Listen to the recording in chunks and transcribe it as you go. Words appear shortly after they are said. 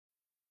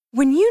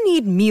When you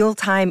need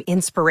mealtime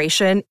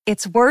inspiration,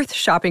 it's worth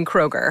shopping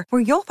Kroger,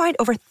 where you'll find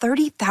over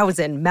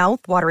 30,000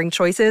 mouth-watering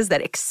choices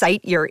that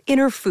excite your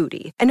inner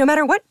foodie. And no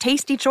matter what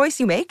tasty choice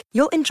you make,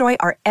 you'll enjoy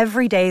our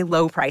everyday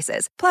low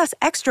prices, plus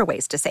extra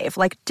ways to save,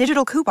 like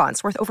digital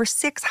coupons worth over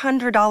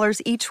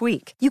 $600 each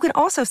week. You can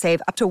also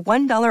save up to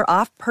 $1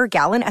 off per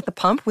gallon at the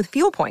pump with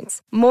fuel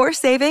points. More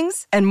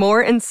savings and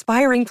more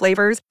inspiring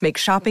flavors make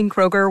shopping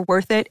Kroger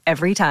worth it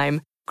every time.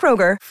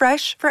 Kroger,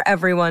 fresh for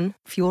everyone.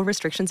 Fuel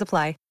restrictions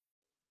apply.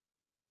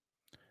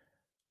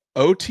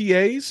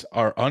 OTAs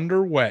are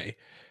underway,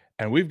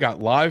 and we've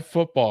got live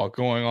football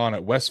going on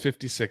at West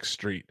 56th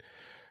Street.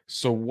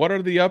 So what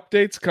are the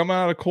updates coming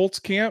out of Colts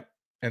camp,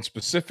 and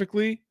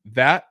specifically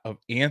that of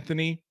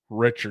Anthony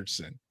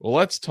Richardson? Well,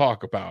 let's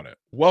talk about it.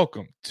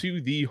 Welcome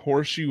to the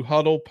Horseshoe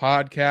Huddle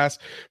podcast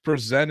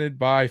presented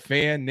by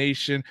Fan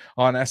Nation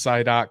on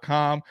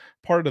SI.com,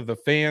 part of the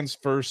Fans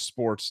First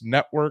Sports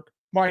Network.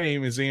 My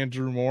name is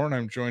Andrew Moore, and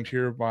I'm joined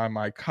here by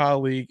my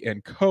colleague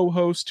and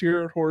co-host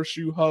here at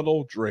Horseshoe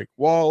Huddle, Drake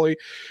Wally.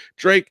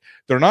 Drake,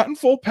 they're not in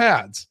full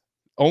pads,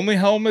 only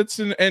helmets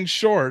and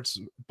shorts,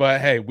 but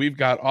hey, we've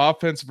got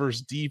offense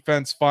versus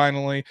defense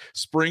finally.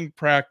 Spring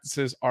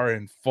practices are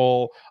in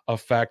full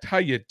effect. How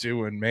you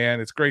doing, man?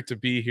 It's great to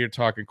be here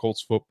talking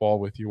Colts football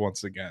with you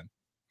once again.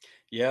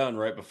 Yeah, and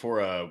right before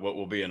what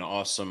will be an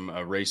awesome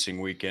racing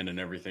weekend and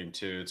everything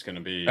too. It's going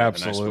to be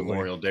Absolutely. a nice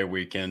Memorial Day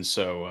weekend.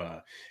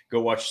 So go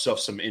watch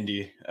yourself some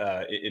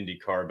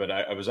IndyCar. But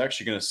I was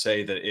actually going to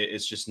say that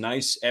it's just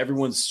nice.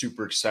 Everyone's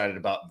super excited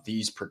about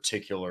these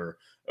particular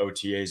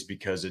OTAs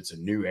because it's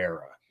a new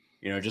era.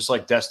 You know, just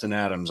like Destin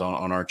Adams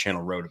on our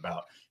channel wrote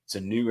about. It's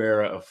a new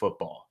era of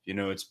football. You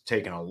know, it's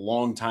taken a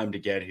long time to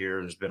get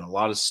here. There's been a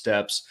lot of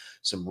steps,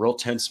 some real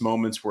tense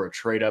moments where a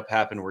trade up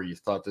happened where you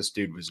thought this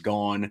dude was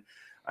gone.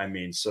 I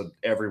mean, so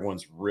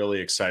everyone's really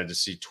excited to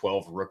see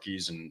 12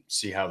 rookies and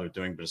see how they're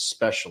doing, but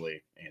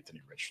especially Anthony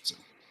Richardson.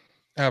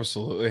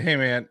 Absolutely. Hey,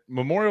 man,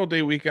 Memorial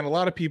Day weekend, a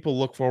lot of people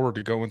look forward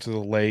to going to the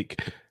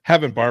lake,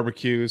 having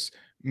barbecues.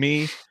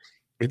 Me,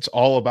 it's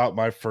all about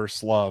my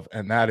first love,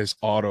 and that is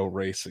auto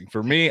racing.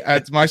 For me,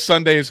 my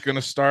Sunday is going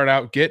to start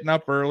out getting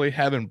up early,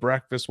 having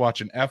breakfast,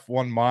 watching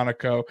F1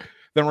 Monaco.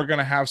 Then we're going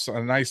to have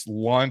a nice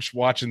lunch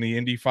watching the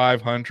Indy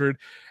 500,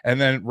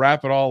 and then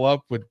wrap it all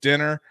up with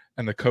dinner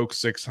and the Coke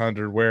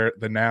 600, where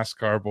the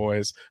NASCAR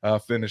boys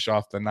finish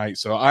off the night.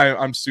 So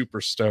I'm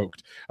super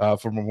stoked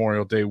for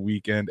Memorial Day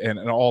weekend and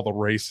all the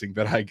racing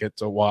that I get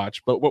to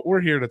watch. But what we're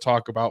here to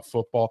talk about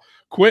football.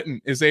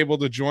 Quentin is able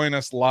to join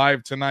us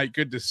live tonight.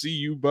 Good to see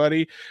you,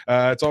 buddy.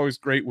 It's always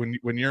great when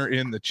you're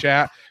in the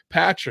chat.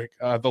 Patrick,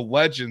 the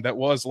legend that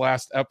was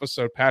last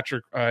episode,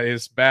 Patrick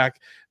is back.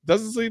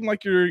 Doesn't seem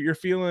like you're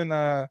feeling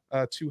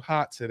too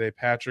hot today,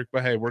 Patrick.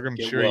 But hey, we're going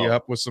to cheer you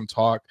up with some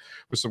talk,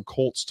 with some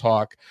Colts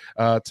talk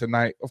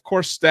tonight. Of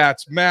course,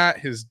 stats. Matt,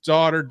 his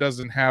daughter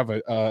doesn't have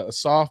a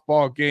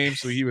softball game,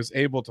 so he was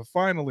able to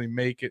finally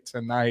make it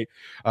tonight.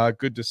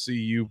 Good to see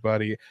you,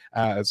 buddy,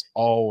 as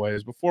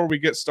always. Before we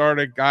get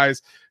started,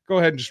 guys, go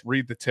ahead and just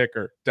read the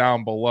ticker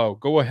down below.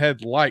 Go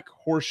ahead, like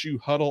Horseshoe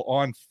Huddle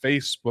on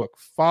Facebook.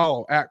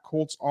 Follow at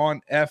Colts on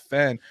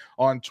FN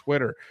on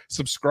Twitter.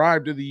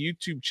 Subscribe to the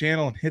YouTube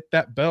channel and hit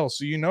that bell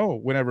so you know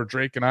whenever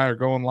Drake and I are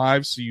going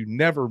live, so you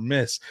never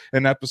miss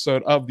an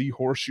episode of the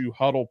Horseshoe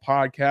Huddle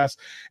podcast.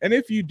 And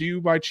if you do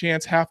by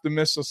chance have to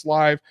miss us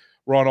live,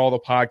 we're on all the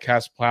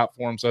podcast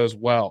platforms as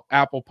well.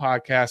 Apple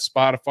Podcasts,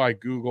 Spotify,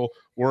 Google,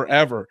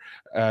 wherever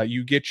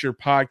you get your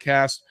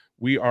podcast,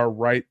 we are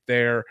right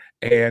there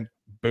and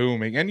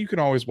booming. And you can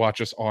always watch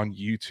us on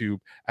YouTube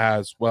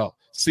as well.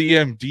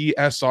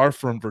 CMDSR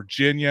from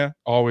Virginia,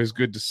 always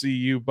good to see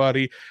you,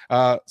 buddy.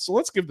 So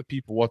let's give the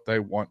people what they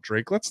want,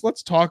 Drake.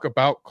 Let's talk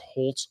about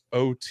Colts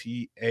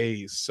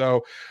OTAs.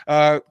 So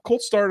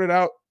Colts started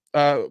out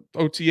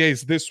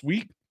OTAs this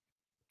week.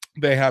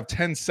 They have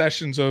 10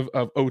 sessions of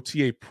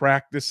OTA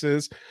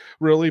practices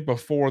really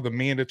before the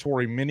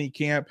mandatory mini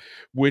camp,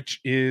 which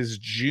is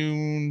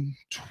June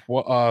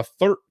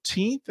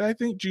 13th, I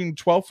think, June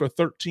 12th or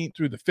 13th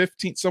through the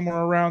 15th,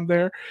 somewhere around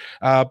there.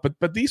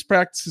 But these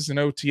practices and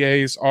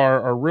OTAs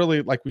are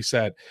really, like we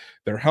said,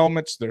 they're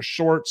helmets, they're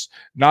shorts,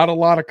 not a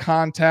lot of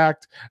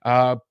contact,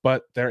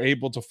 but they're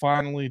able to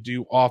finally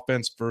do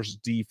offense versus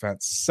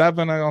defense,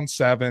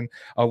 7-on-7,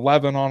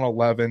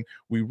 11-on-11.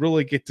 We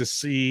really get to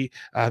see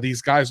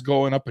these guys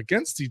going up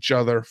against each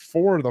other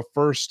for the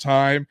first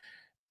time.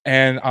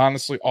 And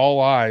honestly,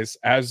 all eyes,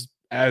 as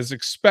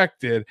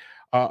expected,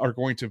 are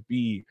going to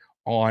be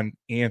on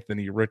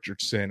Anthony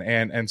Richardson.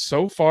 And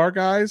so far,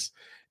 guys,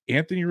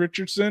 Anthony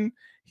Richardson,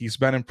 he's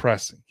been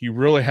impressing. He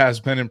really has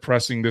been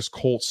impressing this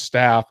Colts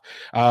staff.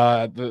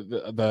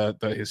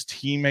 His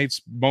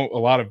teammates, a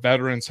lot of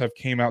veterans have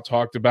came out,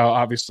 talked about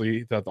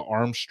obviously the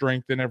arm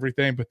strength and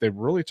everything, but they've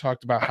really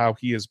talked about how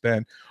he has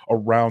been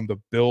around the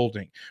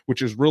building,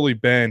 which has really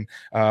been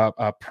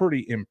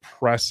pretty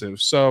impressive.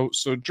 So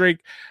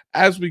Drake,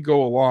 as we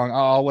go along,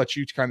 I'll let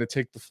you kind of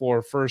take the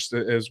floor first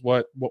as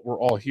what we're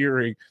all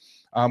hearing.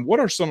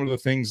 What are some of the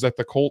things that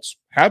the Colts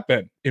have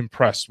been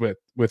impressed with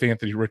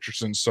Anthony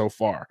Richardson so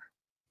far?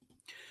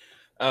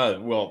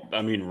 Well,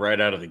 I mean, right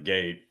out of the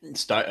gate,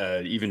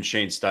 even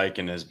Shane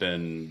Steichen has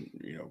been,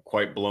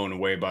 quite blown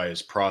away by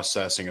his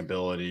processing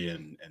ability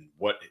and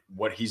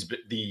what he's been,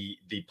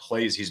 the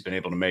plays he's been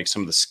able to make,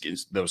 some of the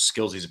skills, those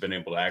skills he's been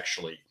able to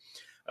actually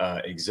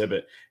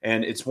exhibit.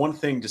 And it's one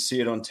thing to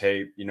see it on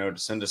tape, to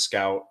send a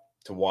scout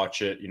to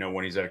watch it,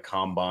 when he's at a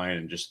combine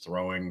and just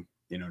throwing,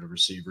 to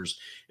receivers.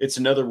 It's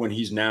another when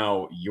he's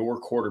now your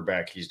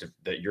quarterback,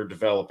 that you're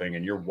developing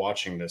and you're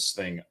watching this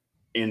thing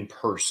in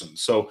person.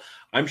 So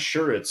I'm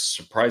sure it's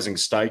surprising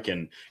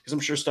Steichen, because I'm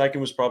sure Steichen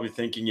was probably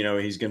thinking,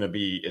 it's going to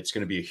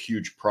be a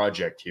huge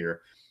project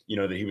here,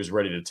 that he was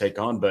ready to take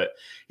on. But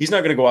he's not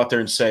going to go out there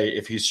and say,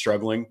 if he's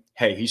struggling,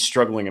 hey, he's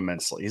struggling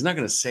immensely. He's not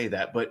going to say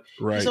that, but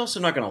he's also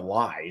not going to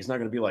lie. He's not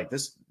going to be like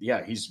this.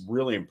 Yeah, he's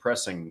really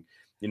impressing,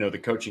 the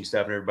coaching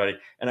staff and everybody.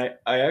 And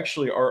I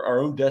actually, our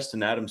own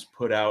Destin Adams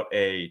put out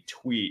a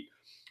tweet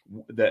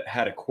that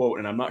had a quote,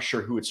 and I'm not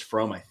sure who it's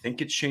from. I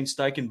think it's Shane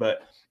Steichen,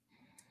 but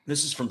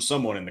this is from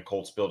someone in the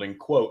Colts building.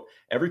 Quote,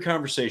 every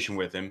conversation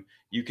with him,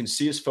 you can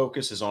see his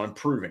focus is on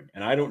improving.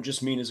 And I don't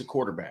just mean as a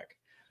quarterback.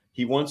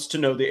 He wants to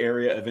know the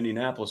area of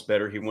Indianapolis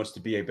better. He wants to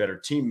be a better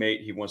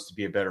teammate. He wants to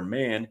be a better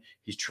man.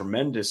 He's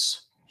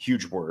tremendous,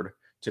 huge word,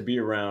 to be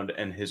around.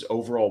 And his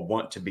overall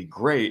want to be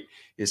great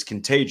is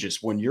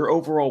contagious. When your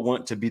overall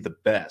want to be the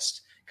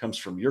best comes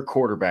from your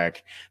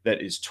quarterback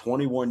that is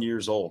 21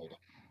 years old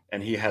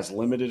and he has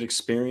limited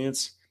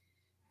experience,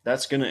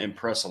 that's going to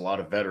impress a lot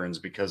of veterans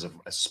because of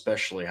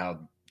especially how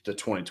the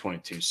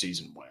 2022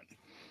 season went.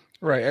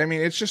 Right. I mean,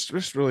 it's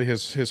just really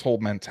his whole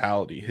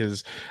mentality,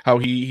 how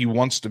he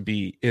wants to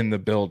be in the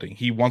building.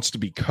 He wants to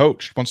be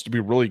coached, wants to be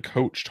really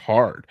coached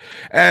hard.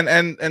 And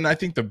I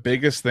think the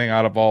biggest thing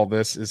out of all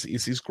this is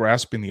he's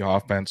grasping the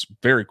offense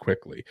very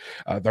quickly.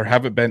 There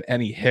haven't been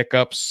any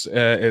hiccups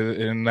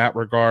in that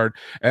regard.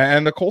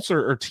 And the Colts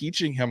are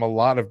teaching him a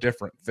lot of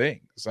different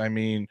things. I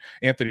mean,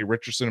 Anthony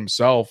Richardson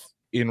himself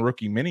in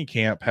rookie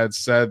minicamp had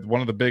said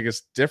one of the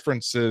biggest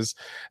differences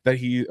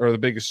the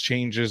biggest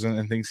changes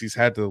and things he's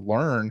had to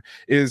learn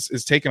is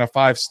taking a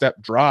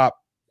 5-step drop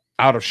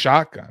out of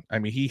shotgun. I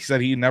mean, he said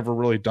he never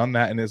really done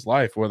that in his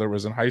life, whether it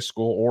was in high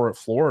school or at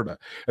Florida.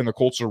 And the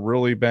Colts have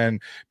really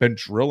been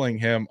drilling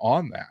him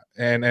on that.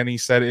 And he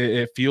said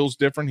it feels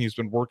different. He's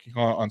been working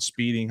on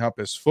speeding up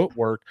his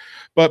footwork.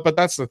 But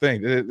that's the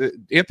thing.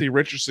 Anthony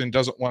Richardson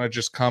doesn't want to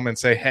just come and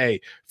say, hey,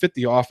 fit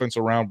the offense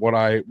around what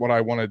I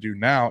want to do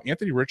now.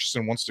 Anthony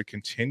Richardson wants to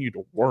continue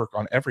to work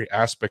on every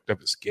aspect of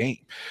his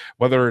game,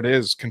 whether it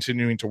is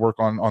continuing to work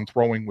on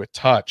throwing with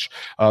touch,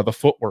 the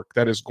footwork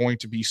that is going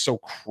to be so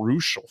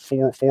crucial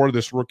for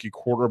this rookie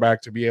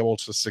quarterback to be able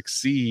to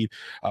succeed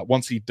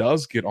once he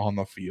does get on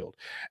the field.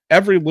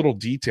 Every little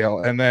detail.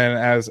 And then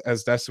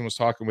as Destin was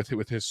talking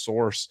with his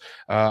source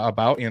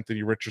about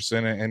Anthony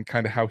Richardson and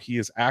kind of how he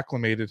has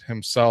acclimated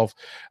himself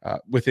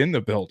within the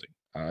building.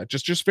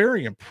 Just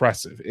very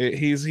impressive.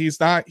 He's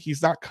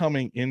not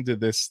coming into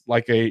this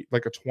like a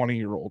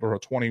 20-year-old or a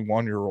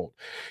 21-year-old.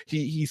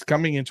 He's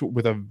coming into it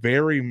with a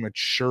very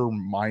mature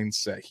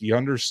mindset. He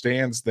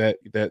understands that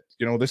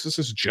this is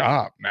his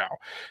job now.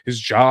 His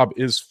job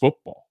is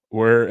football.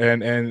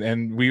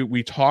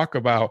 We talk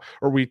about,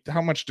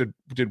 how much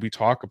did we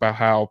talk about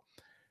how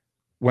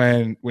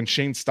when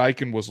Shane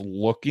Steichen was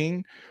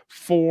looking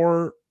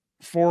for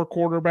a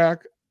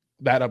quarterback,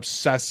 that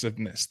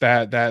obsessiveness,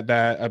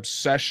 that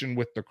obsession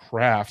with the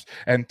craft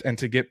and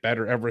to get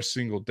better every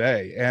single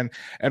day.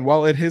 And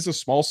while it is a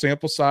small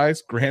sample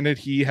size, granted,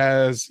 he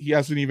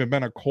hasn't even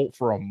been a Colt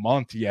for a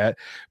month yet,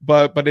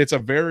 but it's a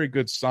very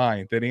good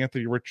sign that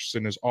Anthony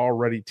Richardson is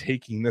already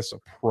taking this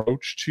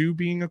approach to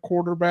being a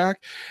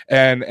quarterback.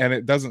 And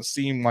it doesn't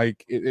seem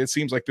like it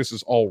seems like this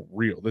is all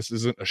real. This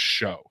isn't a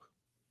show.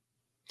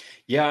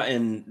 Yeah,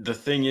 and the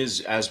thing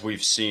is, as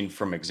we've seen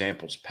from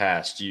examples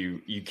past,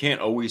 you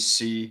can't always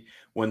see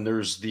when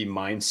there's the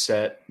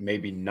mindset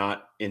maybe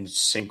not in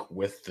sync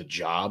with the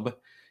job,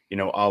 a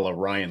la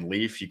Ryan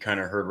Leaf. You kind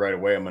of heard right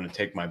away, I'm going to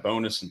take my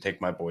bonus and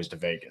take my boys to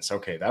Vegas.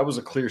 Okay, that was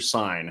a clear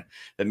sign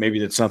that maybe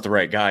that's not the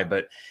right guy,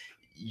 but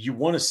you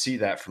want to see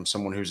that from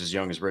someone who's as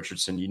young as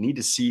Richardson. He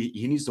needs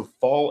to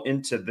fall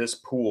into this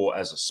pool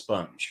as a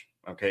sponge.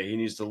 Okay, he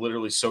needs to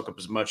literally soak up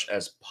as much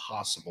as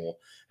possible,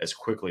 as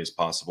quickly as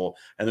possible.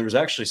 And there was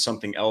actually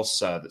something else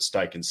that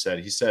Steichen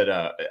said. He said,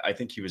 I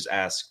think he was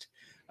asked,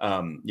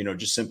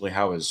 just simply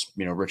how has,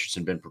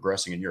 Richardson been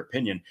progressing in your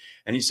opinion?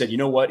 And he said, you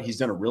know what? He's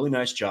done a really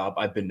nice job.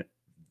 I've been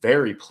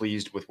very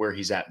pleased with where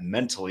he's at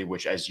mentally,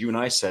 which, as you and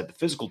I said, the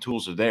physical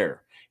tools are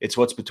there. It's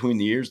what's between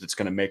the ears that's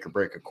going to make or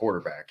break a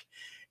quarterback.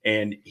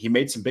 And he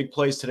made some big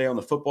plays today on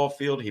the football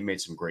field. He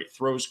made some great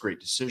throws, great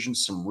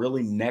decisions, some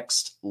really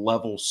next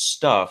level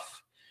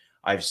stuff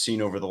I've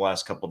seen over the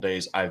last couple of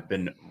days. I've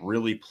been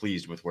really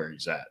pleased with where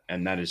he's at.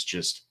 And that is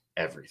just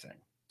everything.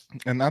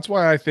 And that's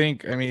why I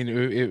think,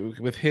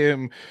 with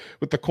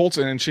the Colts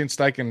and Shane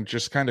Steichen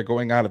just kind of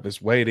going out of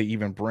his way to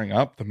even bring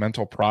up the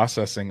mental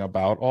processing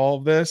about all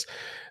of this,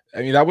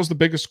 I mean, that was the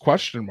biggest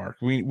question mark.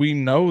 We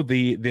know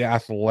the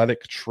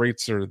athletic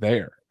traits are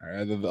there,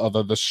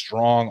 the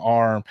strong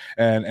arm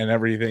and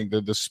everything,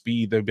 the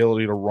speed, the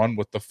ability to run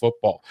with the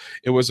football.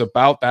 It was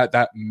about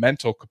that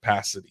mental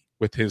capacity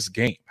with his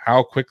game.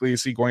 How quickly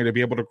is he going to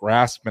be able to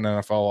grasp an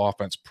NFL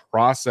offense,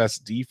 process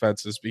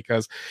defenses?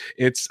 Because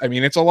it's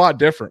a lot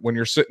different when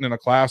you're sitting in a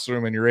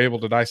classroom and you're able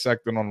to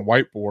dissect it on a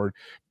whiteboard,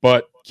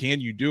 but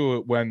can you do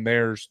it when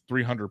there's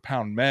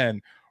 300-pound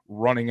men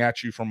running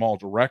at you from all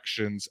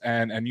directions,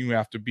 and you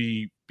have to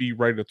be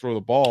ready to throw the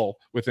ball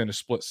within a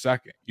split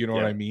second? You know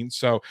what I mean?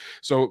 So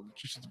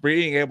just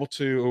being able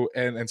to,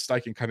 and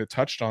Steichen kind of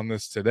touched on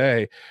this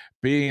today,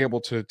 being able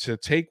to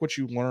take what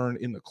you learn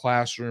in the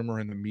classroom or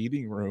in the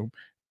meeting room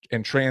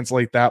and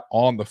translate that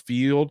on the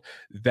field,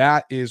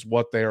 that is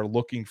what they are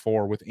looking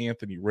for with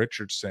Anthony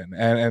Richardson.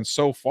 And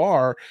so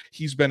far,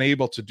 he's been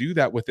able to do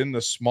that within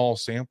the small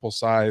sample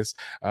size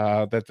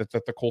that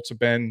the Colts have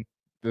been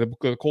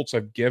the Colts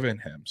have given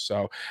him.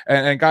 So,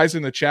 and guys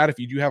in the chat, if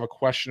you do have a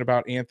question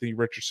about Anthony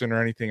Richardson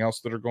or anything else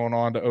that are going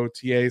on to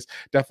OTAs,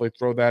 definitely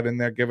throw that in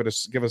there. Give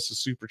us a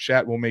super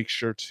chat. We'll make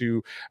sure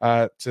to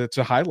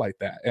highlight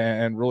that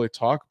and really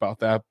talk about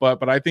that.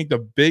 But I think the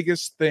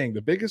biggest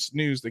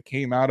news that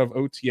came out of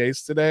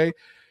OTAs today,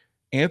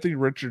 Anthony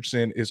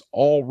Richardson is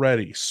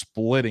already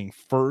splitting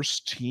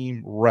first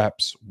team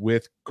reps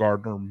with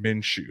Gardner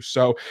Minshew.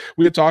 So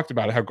we had talked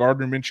about it, how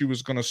Gardner Minshew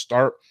was going to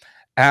start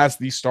as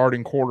the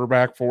starting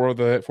quarterback for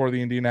the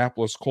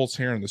Indianapolis Colts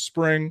here in the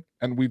spring,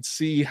 and we'd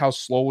see how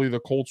slowly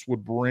the Colts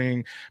would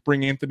bring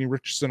Anthony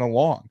Richardson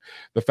along.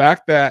 The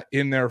fact that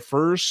in their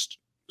first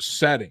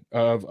setting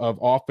of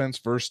offense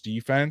versus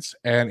defense,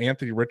 and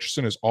Anthony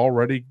Richardson is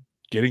already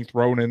getting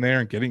thrown in there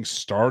and getting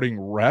starting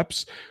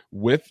reps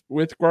with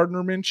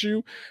Gardner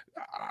Minshew,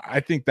 I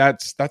think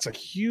that's a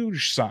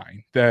huge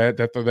sign that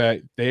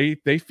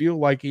they feel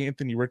like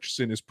Anthony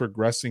Richardson is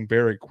progressing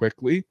very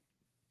quickly.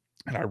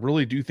 And I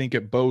really do think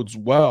it bodes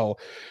well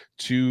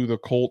to the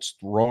Colts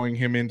throwing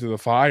him into the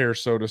fire,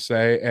 so to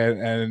say,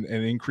 and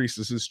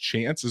increases his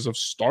chances of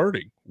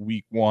starting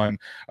week 1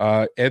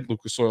 at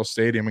Lucas Oil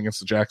Stadium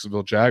against the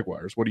Jacksonville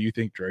Jaguars. What do you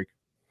think, Drake?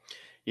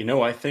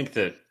 I think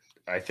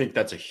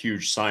that's a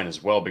huge sign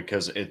as well,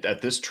 because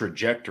at this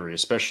trajectory,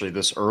 especially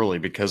this early,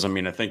 because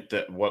I think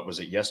that, what was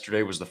it,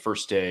 yesterday was the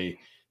first day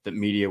that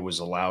media was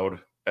allowed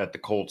at the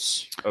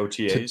Colts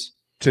OTAs.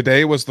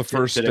 Today was the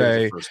first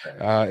day.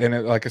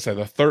 And like I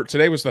said,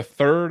 today was the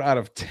third out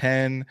of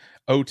 10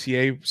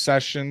 OTA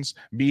sessions.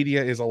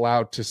 Media is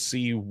allowed to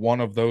see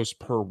one of those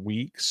per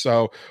week.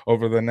 So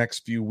over the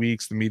next few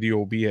weeks, the media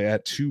will be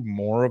at 2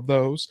 more of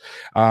those.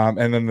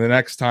 And then the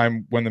next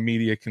time when the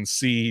media can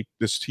see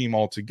this team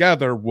all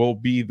together will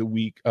be the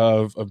week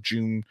of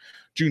June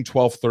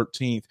 12th,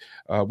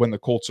 13th, when the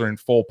Colts are in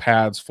full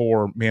pads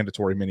for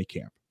mandatory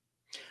minicamp.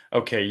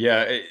 Okay,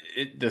 yeah.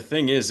 The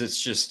thing is,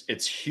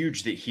 it's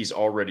huge that he's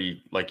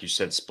already, like you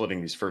said,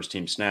 splitting these first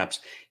team snaps.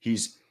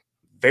 He's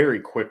very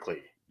quickly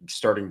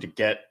starting to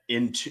get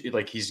into,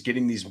 like, he's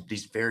getting these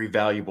very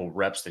valuable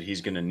reps that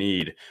he's going to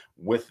need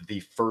with the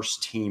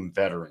first team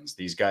veterans,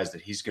 these guys that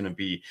he's going to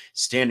be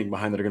standing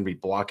behind, that are going to be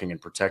blocking and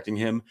protecting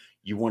him.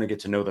 You want to get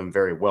to know them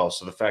very well.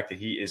 So the fact that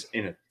he is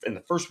in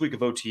the first week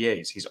of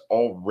OTAs, he's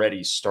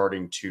already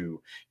starting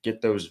to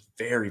get those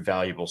very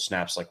valuable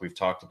snaps like we've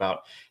talked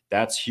about.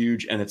 That's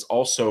huge. And it's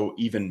also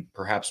even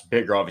perhaps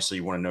bigger. Obviously,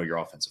 you want to know your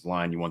offensive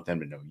line. You want them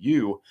to know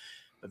you.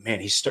 But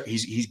man,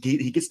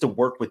 he gets to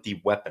work with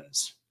the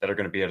weapons that are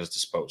going to be at his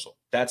disposal.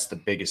 That's the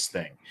biggest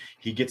thing.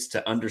 He gets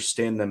to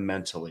understand them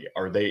mentally.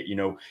 Are they,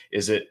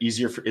 is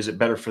it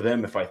better for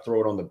them if I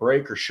throw it on the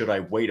break, or should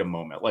I wait a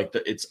moment?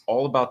 It's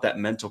all about that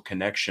mental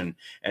connection.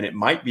 And it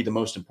might be the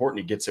most important.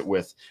 He gets it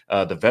with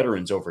the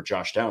veterans over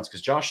Josh Downs,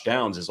 because Josh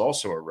Downs is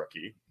also a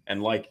rookie.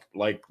 And like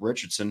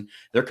Richardson,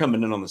 they're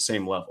coming in on the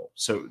same level.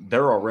 So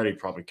they're already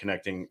probably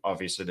connecting.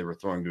 Obviously, they were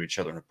throwing to each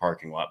other in a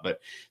parking lot.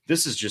 But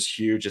this is just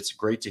huge. It's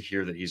great to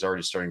hear that he's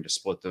already starting to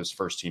split those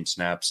first team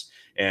snaps.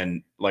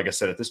 And like I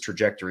said, at this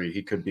trajectory,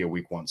 he could be a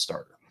week 1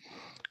 starter.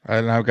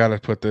 And I've got to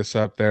put this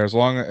up there. As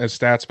long as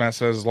StatsMatt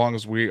says, as long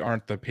as we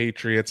aren't the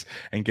Patriots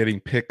and getting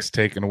picks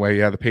taken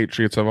away, the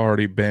Patriots have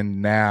already been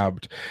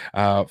nabbed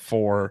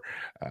for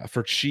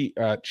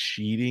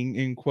cheating,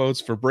 in quotes,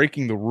 for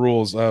breaking the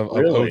rules of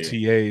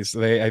OTAs.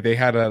 They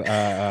had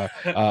an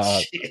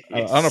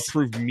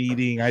unapproved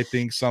meeting, I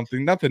think,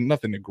 something,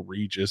 nothing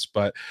egregious,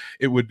 but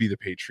it would be the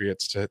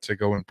Patriots to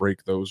go and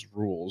break those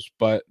rules.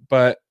 But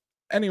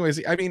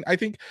anyways, I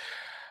think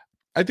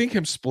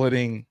him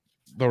splitting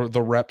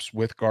the reps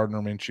with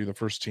Gardner Minshew, the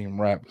first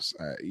team reps,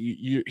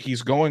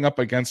 he's going up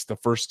against the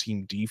first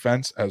team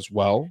defense as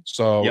well.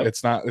 So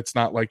it's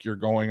not like you're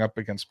going up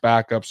against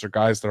backups or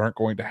guys that aren't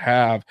going to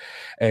have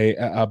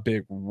a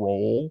big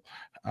role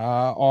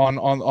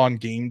on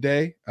game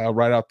day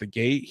right out the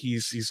gate.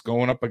 He's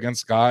going up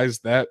against guys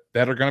that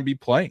are going to be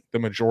playing the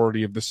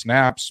majority of the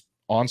snaps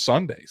on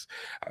Sundays.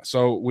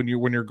 So when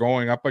you're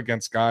going up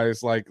against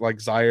guys like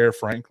Zaire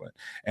Franklin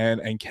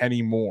and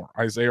Kenny Moore,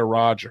 Isaiah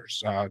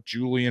Rogers,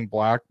 Julian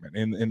Blackman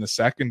in the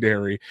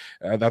secondary,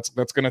 that's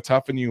going to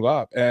toughen you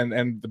up.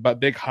 And the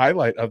big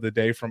highlight of the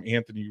day from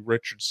Anthony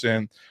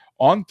Richardson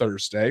on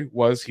Thursday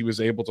was he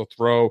was able to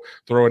throw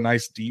a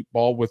nice deep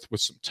ball with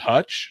some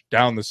touch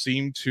down the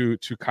seam to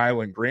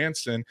Kylan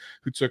Granson,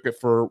 who took it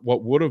for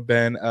what would have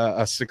been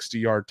a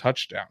 60-yard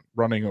touchdown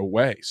running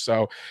away.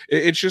 So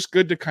it's just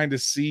good to kind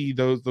of see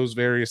those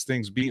various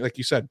things, being, like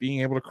you said,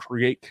 being able to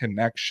create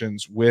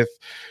connections with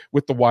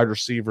the wide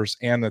receivers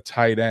and the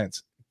tight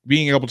ends,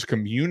 being able to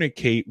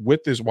communicate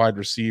with his wide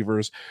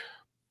receivers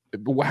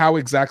how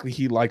exactly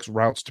he likes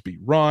routes to be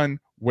run,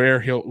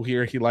 where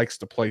he likes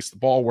to place the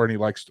ball, where he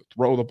likes to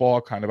throw the ball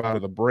kind of out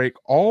of the break.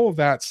 All of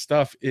that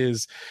stuff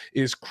is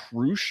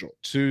crucial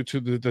to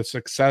the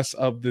success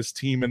of this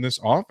team and this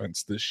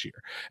offense this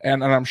year.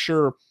 And I'm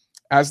sure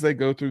as they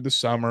go through the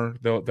summer,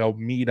 they'll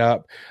meet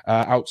up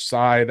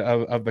outside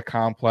of the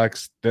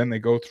complex. Then they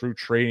go through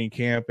training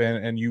camp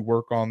and you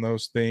work on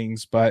those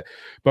things. But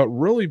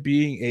really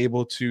being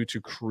able to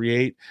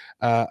create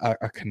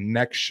a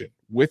connection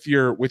with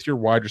your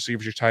wide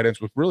receivers, your tight ends,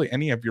 with really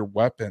any of your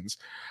weapons,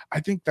 I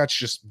think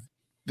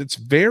that's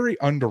very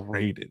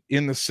underrated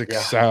in the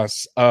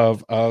success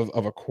of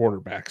a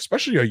quarterback,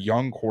 especially a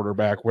young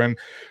quarterback, when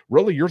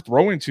really you're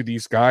throwing to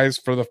these guys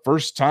for the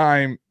first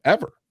time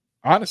ever.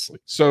 Honestly.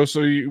 So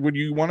when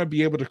you want to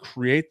be able to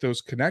create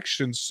those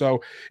connections,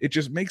 so it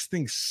just makes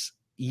things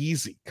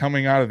easy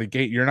coming out of the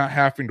gate. You're not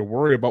having to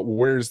worry about, well,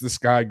 where is this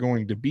guy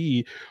going to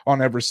be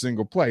on every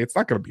single play. It's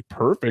not going to be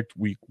perfect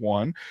week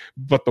one,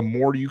 but the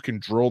more you can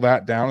drill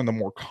that down and the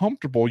more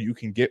comfortable you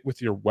can get with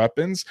your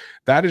weapons,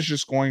 that is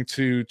just going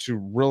to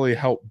really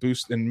help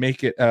boost and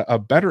make it a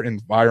better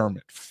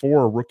environment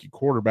for a rookie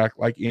quarterback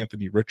like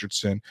Anthony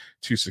Richardson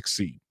to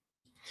succeed.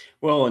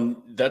 Well, and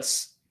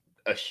that's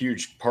a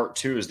huge part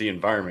too, is the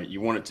environment.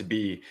 You want it to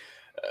be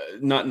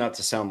not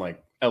to sound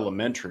like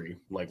elementary,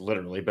 like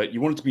literally, but you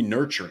want it to be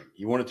nurturing.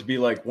 You want it to be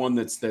like one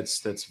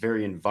that's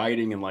very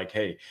inviting and like,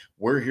 hey,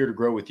 we're here to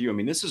grow with you. I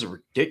mean, this is a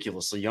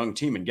ridiculously young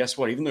team. And guess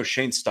what? Even though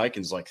Shane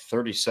Steichen's like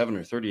 37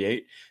 or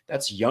 38,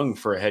 that's young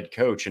for a head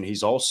coach. And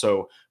he's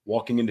also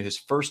walking into his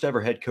first ever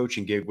head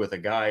coaching gig with a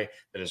guy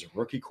that is a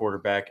rookie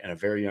quarterback and a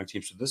very young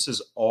team. So this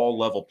is all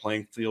level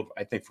playing field,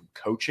 I think, from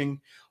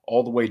coaching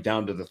all the way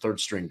down to the third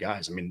string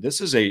guys. I mean,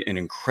 this is an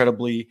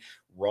incredibly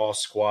raw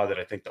squad that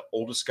I think the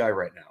oldest guy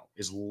right now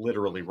is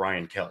literally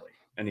Ryan Kelly,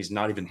 and he's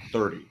not even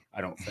 30,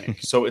 I don't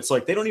think. So it's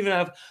like they don't even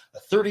have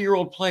a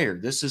 30-year-old player.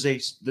 This is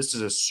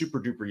a super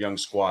duper young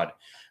squad.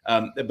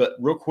 But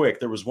real quick,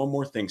 there was one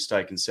more thing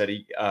Steichen said.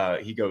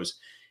 He goes,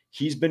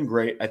 he's been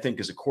great, I think,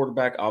 as a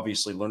quarterback.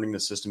 Obviously, learning the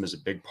system is a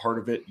big part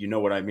of it. You know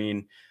what I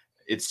mean?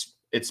 It's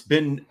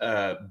been,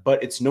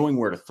 but it's knowing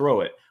where to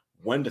throw it,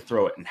 when to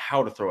throw it, and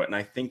how to throw it. And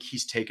I think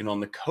he's taken on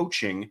the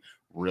coaching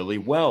really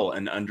well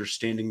and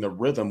understanding the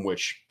rhythm,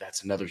 which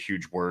that's another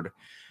huge word,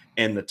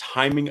 and the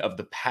timing of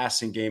the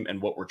passing game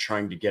and what we're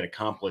trying to get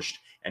accomplished.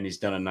 And he's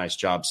done a nice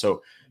job.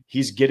 So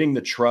he's getting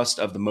the trust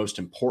of the most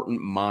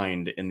important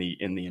mind in the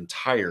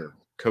entire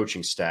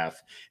coaching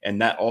staff. And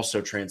that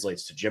also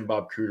translates to Jim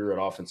Bob Cooter at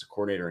offensive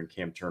coordinator and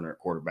Cam Turner at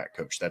quarterback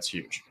coach. That's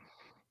huge.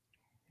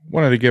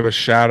 Wanted to give a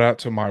shout out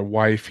to my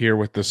wife here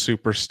with the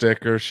super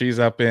sticker. She's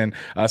up in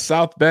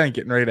South Bend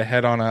getting ready to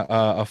head on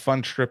a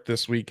fun trip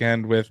this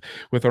weekend with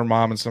her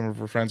mom and some of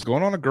her friends,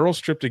 going on a girls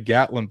trip to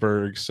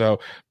Gatlinburg. So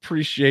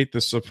appreciate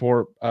the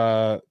support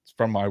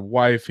from my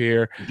wife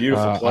here.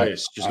 Beautiful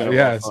place. She's gonna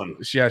have fun.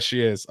 Yeah,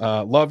 she is.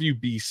 Love you.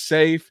 Be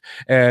safe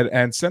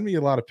and send me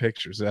a lot of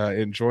pictures.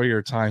 Enjoy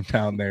your time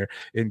down there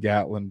in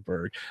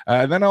Gatlinburg.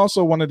 And then I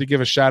also wanted to give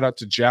a shout out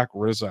to Jack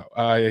Rizzo.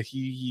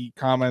 He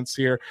comments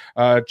here.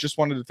 Just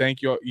wanted to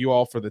thank you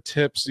all for the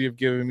tips you've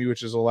given me,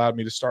 which has allowed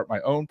me to start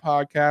my own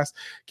podcast.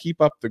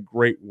 Keep up the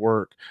great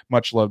work.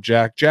 Much love,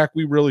 Jack. Jack,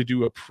 we really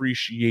do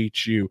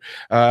appreciate you.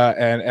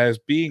 And as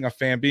being a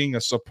fan, being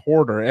a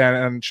supporter,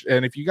 and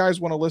if you guys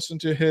want to listen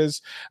to his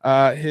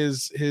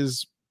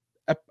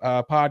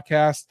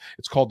podcast,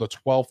 it's called the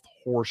 12th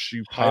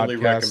Horseshoe Podcast. Highly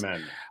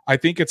recommend. I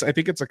think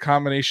it's a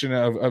combination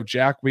of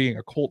Jack being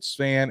a Colts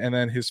fan and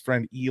then his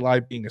friend Eli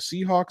being a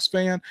Seahawks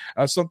fan,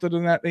 something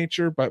of that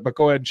nature. But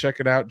go ahead and check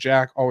it out,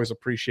 Jack. Always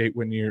appreciate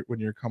when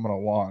you're coming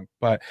along.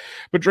 But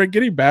Drake,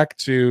 getting back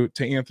to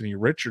Anthony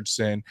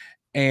Richardson,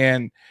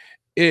 and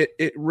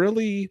it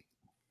really.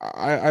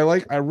 I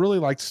really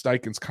liked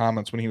Steichen's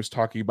comments when he was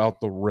talking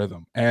about the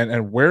rhythm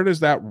and where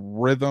does that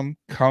rhythm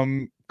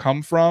come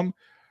from?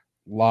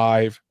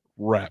 Live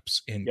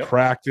reps in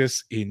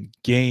practice, in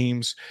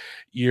games.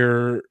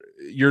 You're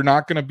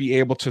not going to be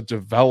able to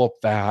develop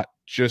that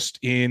just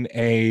in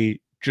a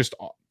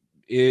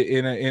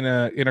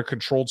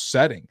controlled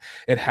setting.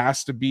 It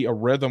has to be a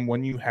rhythm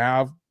when you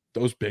have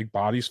those big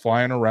bodies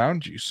flying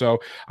around you. So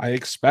I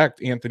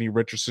expect Anthony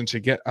Richardson to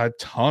get a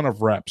ton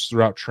of reps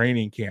throughout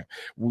training camp.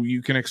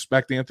 You can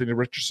expect Anthony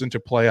Richardson to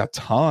play a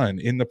ton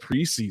in the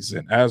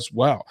preseason as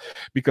well,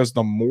 because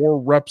the more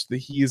reps that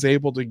he is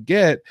able to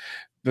get,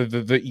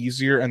 the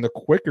easier and the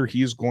quicker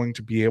he's going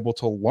to be able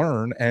to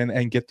learn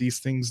and get these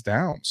things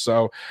down.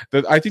 So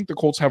I think the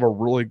Colts have a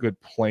really good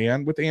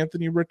plan with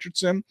Anthony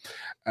Richardson.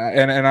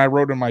 And I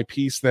wrote in my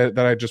piece that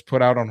I just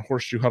put out on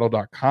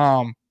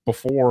horseshoehuddle.com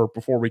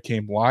before we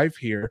came live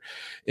here,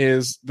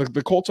 is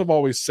the Colts have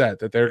always said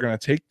that they're going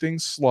to take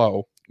things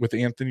slow with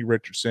Anthony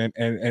Richardson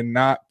and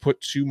not put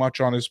too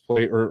much on his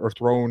plate or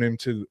throw him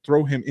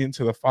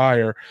into the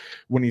fire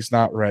when he's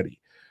not ready.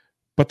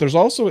 But there's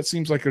also, it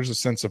seems like there's a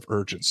sense of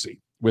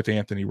urgency with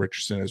Anthony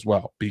Richardson as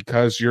well,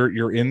 because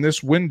you're in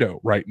this window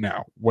right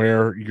now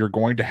where you're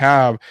going to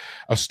have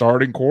a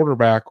starting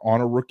quarterback on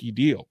a rookie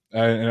deal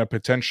and a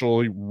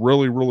potentially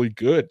really, really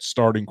good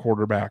starting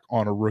quarterback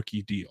on a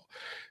rookie deal.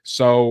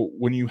 So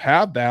when you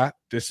have that,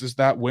 this is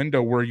that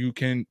window where you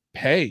can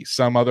pay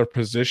some other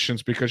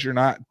positions because you're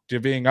not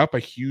divvying up a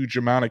huge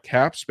amount of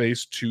cap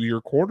space to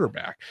your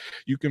quarterback.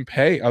 You can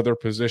pay other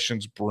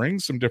positions, bring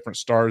some different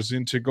stars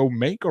in to go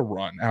make a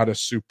run out of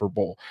Super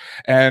Bowl.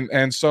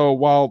 And so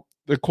while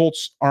the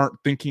Colts aren't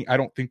thinking, I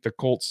don't think the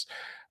Colts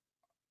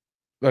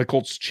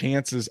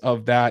chances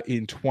of that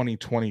in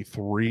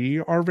 2023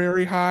 are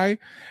very high.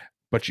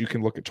 But you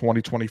can look at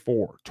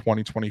 2024,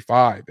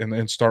 2025, and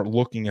then start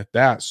looking at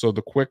that. So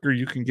the quicker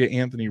you can get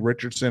Anthony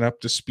Richardson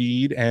up to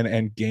speed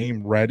and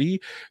game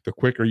ready, the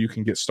quicker you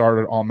can get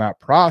started on that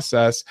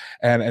process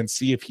and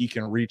see if he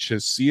can reach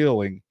his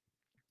ceiling,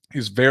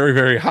 his very,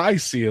 very high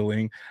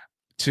ceiling,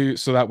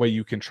 so that way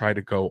you can try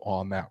to go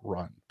on that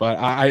run.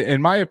 But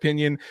in my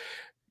opinion,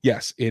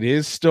 yes, it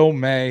is still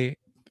May.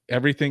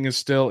 Everything is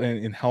still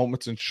in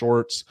helmets and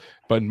shorts.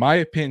 But in my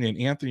opinion,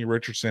 Anthony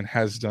Richardson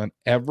has done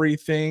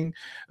everything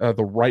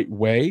the right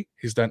way.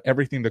 He's done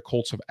everything the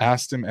Colts have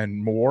asked him and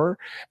more.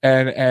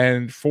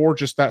 And for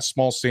just that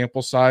small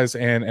sample size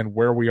and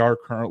where we are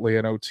currently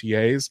in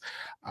OTAs,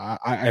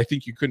 I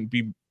think you couldn't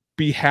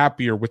be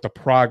happier with the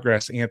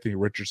progress Anthony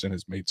Richardson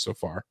has made so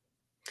far.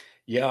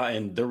 Yeah,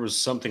 and there was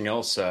something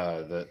else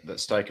that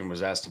Steichen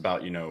was asked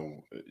about,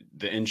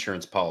 the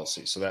insurance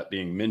policy. So that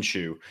being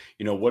Minshew,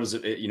 what is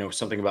it,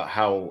 something about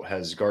how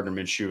has Gardner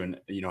Minshew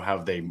and, how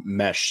they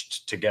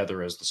meshed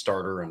together as the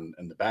starter and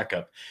the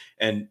backup.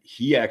 And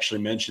he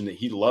actually mentioned that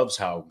he loves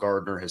how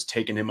Gardner has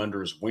taken him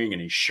under his wing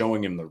and he's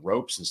showing him the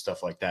ropes and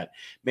stuff like that.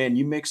 Man,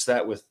 you mix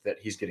that with that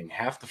he's getting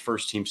half the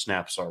first team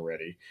snaps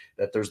already,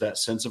 that there's that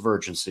sense of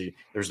urgency,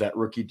 there's that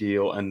rookie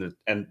deal, and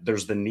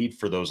there's the need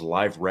for those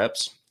live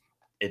reps.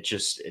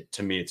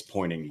 To me, it's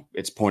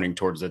pointing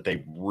towards that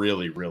they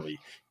really, really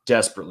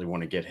desperately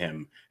want to get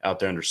him out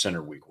there under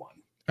center week 1.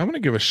 I'm going to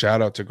give a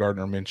shout out to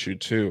Gardner Minshew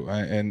too,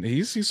 and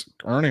he's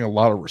earning a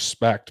lot of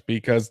respect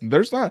because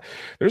there's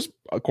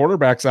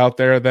quarterbacks out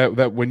there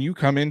that when you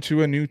come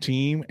into a new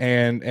team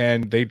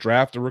and they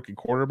draft a rookie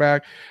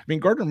quarterback, I mean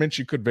Gardner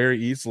Minshew could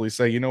very easily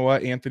say, you know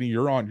what, Anthony,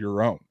 you're on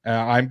your own.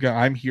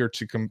 I'm here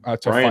to Ryan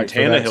fight.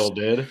 Tannehill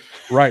did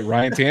right.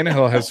 Ryan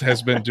Tannehill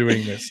has been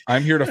doing this.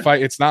 I'm here to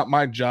fight. It's not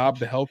my job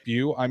to help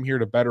you. I'm here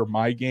to better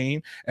my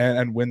game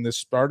and win this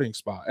starting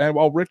spot. And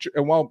while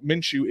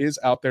Minshew is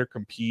out there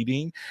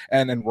competing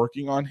and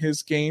working on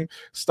his game,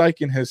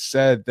 Steichen has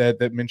said that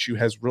Minshew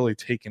has really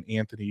taken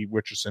Anthony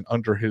Richardson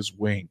under his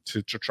wing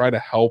to try to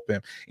help him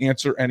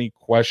answer any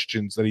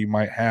questions that he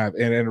might have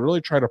and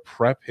really try to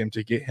prep him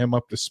to get him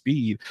up to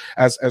speed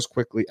as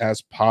quickly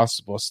as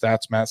possible.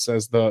 Stats Matt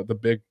says the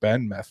Big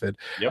Ben method.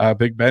 Yep.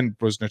 Big Ben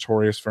was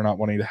notorious for not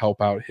wanting to help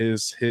out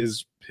his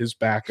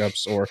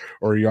backups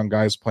or young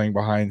guys playing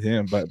behind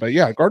him. But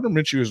yeah, Gardner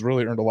Minshew has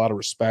really earned a lot of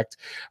respect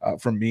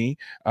from me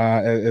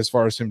as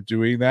far as him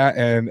doing that.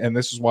 And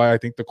this is why I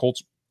think the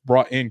Colts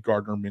brought in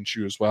Gardner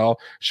Minshew as well.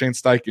 Shane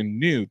Steichen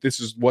knew this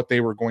is what they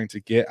were going to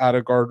get out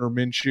of Gardner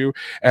Minshew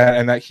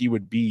and that he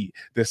would be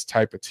this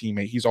type of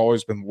teammate. He's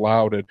always been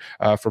lauded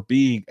for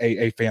being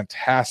a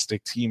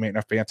fantastic teammate and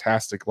a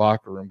fantastic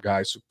locker room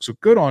guy. So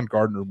good on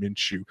Gardner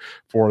Minshew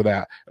for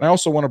that. And I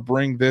also want to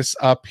bring this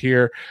up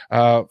here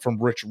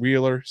from Rich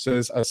Wheeler.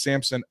 Says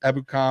Samson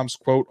Ebukam's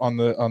quote on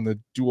the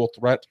dual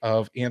threat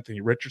of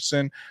Anthony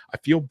Richardson. I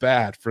feel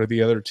bad for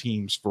the other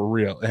teams for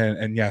real.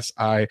 And yes,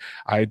 I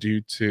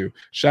do too.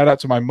 Shout out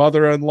to my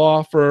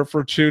mother-in-law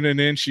for tuning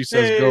in. She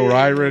says, hey. Go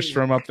Irish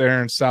from up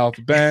there in South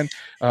Bend.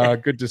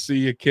 Good to see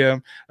you,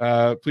 Kim.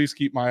 Please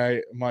keep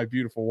my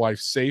beautiful wife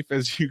safe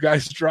as you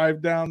guys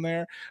drive down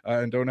there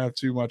and don't have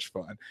too much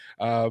fun.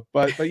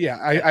 But yeah,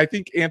 I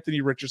think Anthony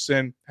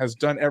Richardson has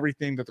done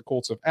everything that the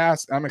Colts have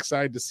asked. I'm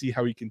excited to see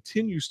how he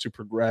continues to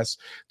progress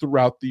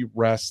throughout the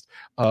rest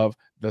of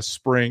the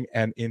spring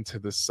and into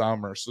the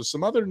summer. So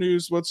some other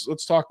news,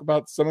 let's talk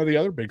about some of the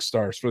other big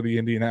stars for the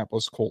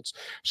Indianapolis Colts.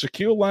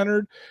 Shaquille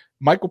Leonard,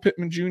 Michael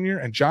Pittman Jr.,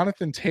 and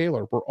Jonathan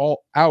Taylor were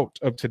all out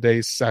of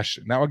today's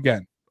session. Now,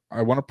 again,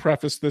 I want to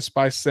preface this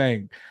by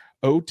saying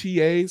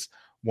OTAs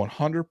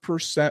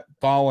 100%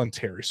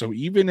 voluntary. So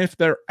even if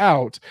they're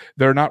out,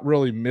 they're not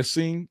really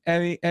missing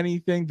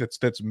anything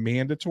that's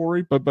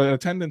mandatory, but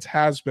attendance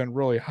has been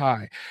really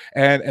high.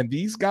 And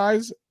these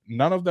guys,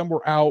 none of them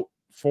were out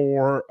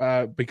for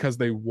because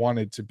they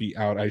wanted to be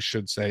out, I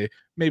should say,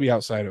 maybe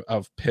outside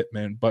of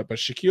Pittman, but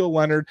Shaquille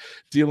Leonard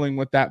dealing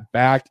with that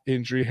back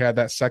injury, had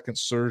that second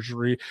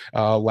surgery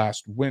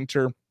last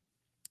winter.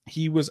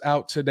 He was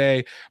out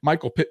today.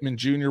 Michael Pittman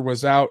Jr.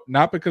 was out,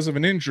 not because of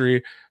an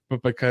injury,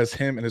 but because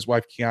him and his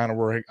wife Kiana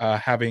were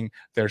having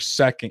their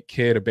second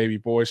kid, a baby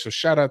boy. So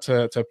shout out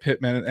to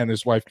Pittman and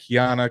his wife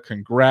Kiana.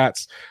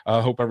 Congrats.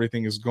 Hope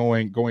everything is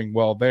going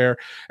well there.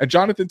 And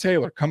Jonathan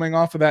Taylor, coming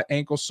off of that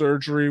ankle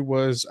surgery,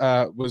 was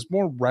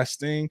more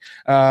resting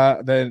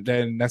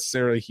than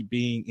necessarily he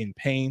being in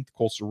pain. The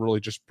Colts are really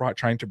just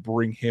trying to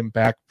bring him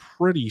back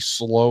pretty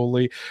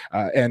slowly.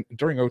 And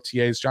during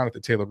OTAs,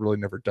 Jonathan Taylor really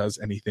never does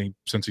anything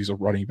since he's a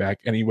running back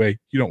anyway.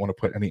 You don't want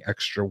to put any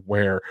extra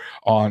wear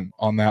on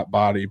that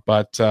body.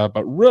 But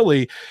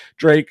really,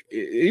 Drake,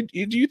 do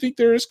you think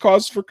there is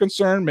cause for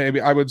concern?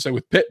 Maybe I would say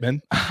with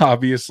Pittman,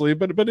 obviously,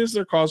 but is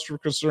there cause for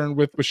concern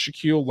with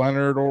Shaquille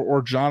Leonard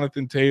or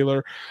Jonathan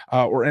Taylor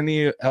or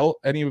any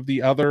of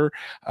the other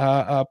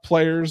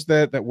players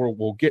that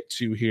we'll get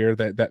to here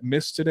that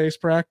missed today's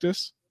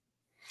practice?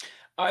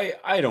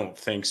 I don't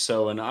think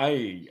so, and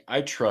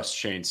I trust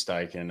Shane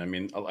Steichen. I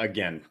mean,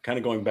 again, kind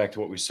of going back to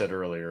what we said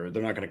earlier,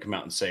 they're not going to come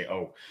out and say,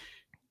 "Oh,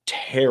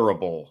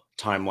 terrible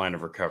timeline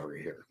of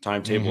recovery here.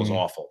 Timetable is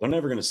awful." They're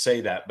never going to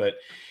say that, but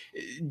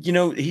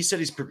he said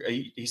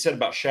he said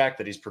about Shaq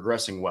that he's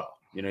progressing well.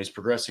 He's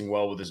progressing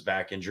well with his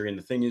back injury, and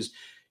the thing is,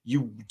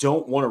 you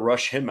don't want to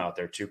rush him out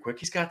there too quick.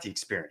 He's got the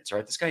experience,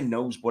 right? This guy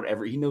knows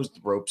he knows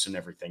the ropes and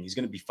everything. He's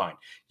going to be fine.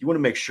 You want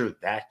to make sure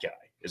that guy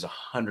is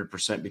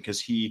 100% because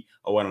he,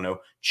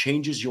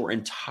 changes your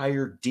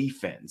entire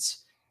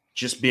defense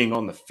just being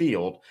on the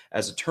field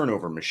as a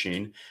turnover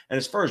machine. And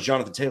as far as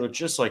Jonathan Taylor,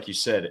 just like you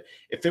said,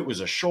 if it was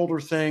a shoulder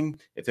thing,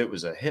 if it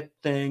was a hip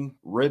thing,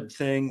 rib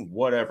thing,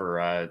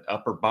 whatever,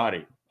 upper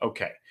body,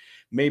 okay.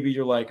 Maybe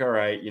you're like, all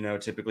right,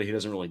 typically he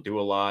doesn't really do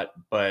a lot,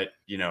 but,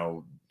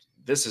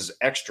 this is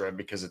extra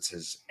because it's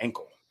his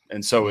ankle.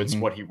 And so it's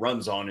what he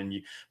runs on. And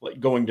you like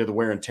going to the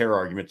wear and tear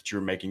argument that you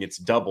were making, it's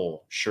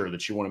double sure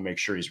that you want to make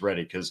sure he's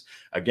ready. Because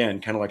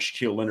again, kind of like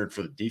Shaquille Leonard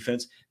for the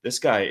defense, this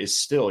guy is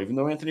still, even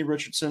though Anthony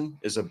Richardson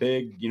is a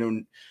big,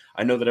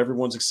 I know that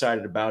everyone's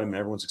excited about him and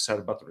everyone's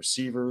excited about the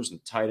receivers and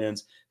the tight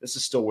ends. This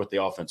is still what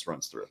the offense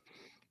runs through.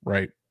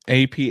 Right.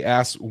 AP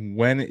asks,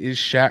 when is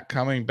Shaq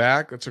coming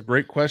back? That's a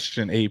great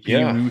question, AP.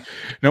 Yeah.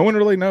 No one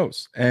really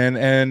knows.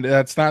 And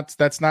that's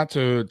not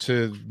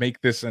to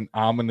make this an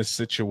ominous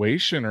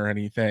situation or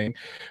anything,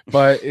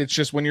 but it's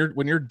just when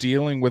you're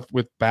dealing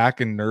with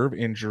back and nerve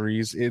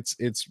injuries, it's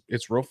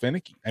real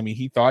finicky. I mean,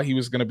 he thought he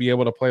was going to be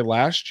able to play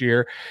last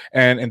year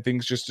and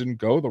things just didn't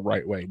go the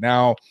right way.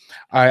 Now,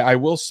 I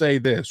will say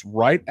this,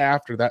 right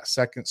after that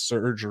second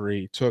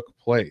surgery took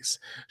place,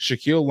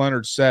 Shaquille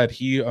Leonard said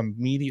he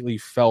immediately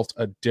felt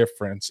a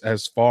difference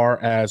as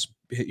far as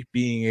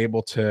being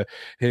able to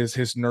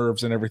his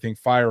nerves and everything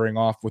firing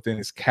off within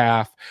his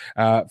calf,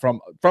 from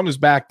his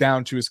back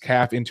down to his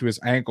calf into his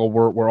ankle,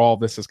 where all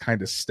this has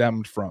kind of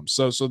stemmed from.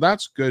 So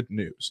that's good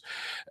news.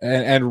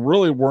 And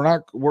really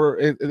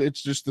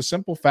it's just the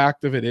simple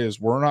fact of it is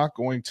we're not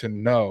going to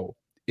know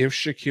if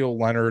Shaquille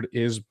Leonard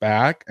is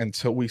back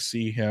until we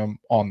see him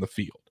on the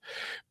field.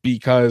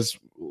 Because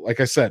like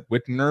I said,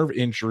 with nerve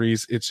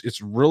injuries,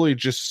 it's really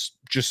just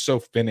so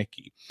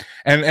finicky.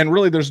 And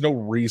really there's no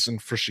reason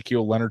for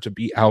Shaquille Leonard to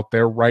be out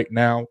there right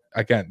now.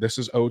 Again, this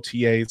is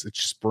OTAs,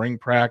 it's spring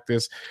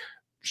practice.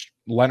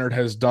 Leonard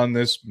has done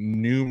this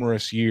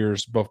numerous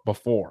years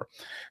before.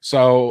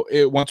 So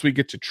once we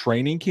get to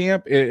training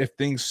camp, if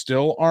things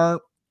still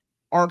aren't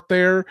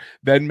there,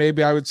 then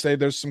maybe I would say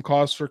there's some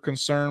cause for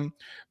concern.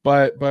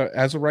 But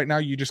as of right now,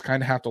 you just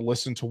kind of have to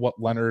listen to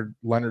what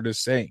Leonard is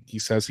saying. He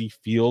says he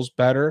feels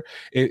better.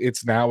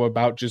 It's now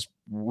about just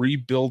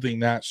rebuilding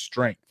that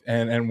strength.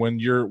 And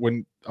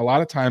when a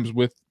lot of times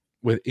with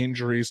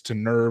injuries to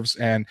nerves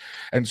and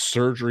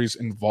surgeries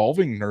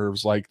involving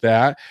nerves like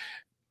that,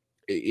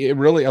 it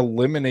really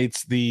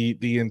eliminates the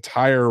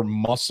entire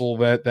muscle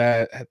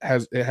that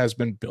has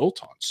been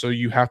built on. So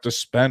you have to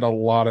spend a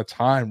lot of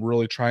time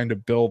really trying to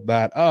build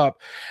that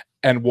up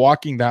and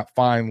walking that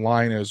fine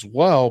line as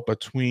well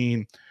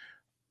between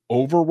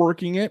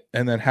overworking it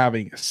and then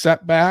having a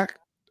setback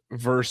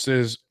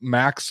versus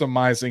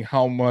maximizing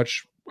how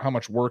much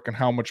work and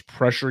how much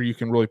pressure you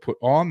can really put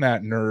on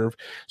that nerve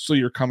so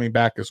you're coming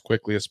back as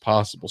quickly as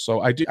possible.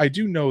 So I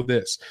do know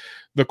this.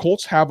 The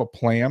Colts have a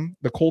plan.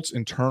 The Colts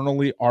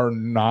internally are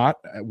not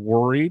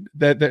worried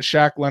that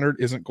Shaq Leonard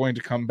isn't going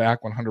to come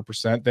back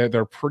 100%.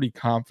 They're pretty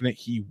confident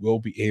he will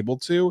be able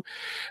to.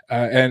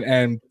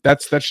 And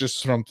that's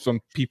just from some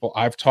people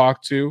I've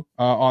talked to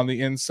on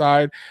the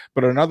inside.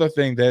 But another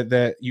thing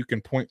that you can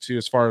point to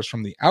as far as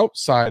from the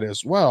outside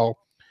as well,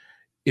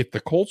 if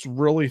the Colts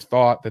really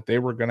thought that they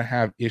were going to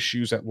have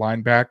issues at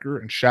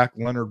linebacker and Shaq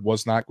Leonard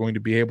was not going to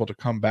be able to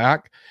come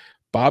back,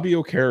 Bobby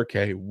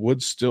Okereke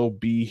would still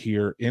be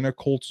here in a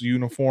Colts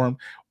uniform,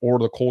 or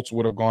the Colts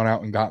would have gone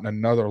out and gotten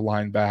another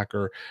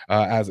linebacker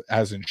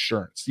as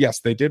insurance.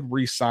 Yes, they did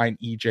re-sign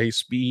EJ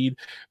Speed,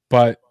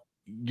 but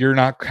you're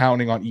not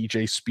counting on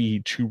EJ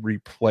Speed to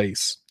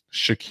replace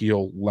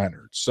Shaquille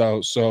Leonard.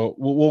 So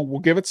we'll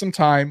give it some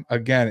time.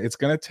 Again, it's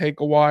going to take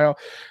a while.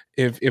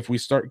 If we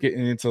start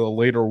getting into the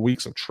later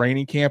weeks of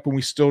training camp and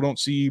we still don't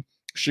see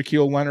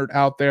Shaquille Leonard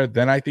out there,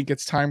 then I think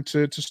it's time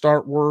to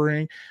start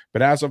worrying.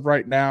 But as of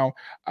right now,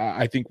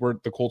 I think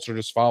the Colts are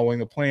just following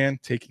the plan,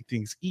 taking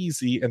things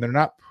easy, and they're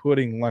not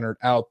putting Leonard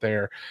out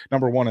there,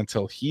 number one,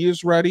 until he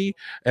is ready,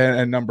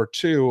 and number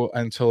two,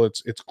 until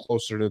it's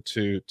closer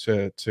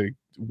to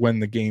when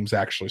the games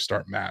actually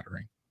start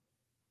mattering.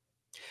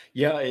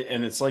 Yeah,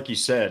 and it's like you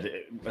said,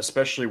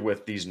 especially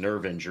with these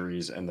nerve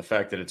injuries and the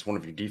fact that it's one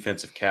of your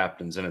defensive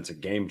captains and it's a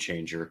game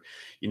changer,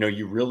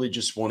 you really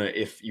just want to,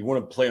 if you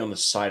want to play on the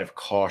side of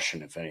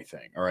caution, if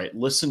anything, all right,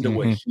 listen to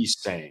what he's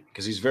saying,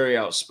 because he's very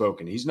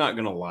outspoken. He's not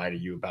going to lie to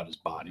you about his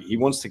body. He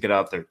wants to get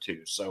out there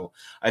too. So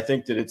I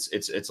think that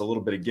it's a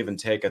little bit of give and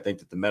take. I think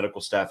that the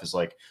medical staff is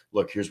like,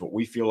 look, here's what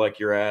we feel like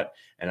you're at.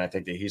 And I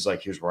think that he's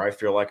like, here's where I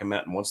feel like I'm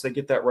at. And once they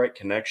get that right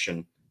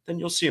connection, then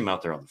you'll see him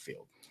out there on the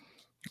field.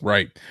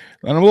 Right.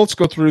 And let's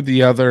go through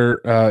the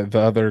other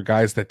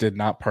guys that did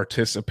not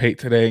participate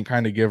today and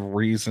kind of give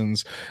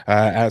reasons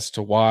as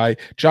to why.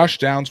 Josh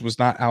Downs was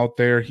not out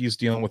there. He's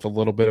dealing with a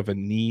little bit of a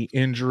knee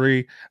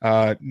injury,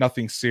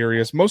 nothing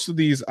serious. Most of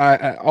these,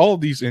 all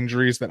of these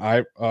injuries that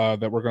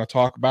that we're going to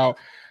talk about,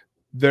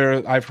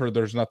 I've heard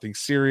there's nothing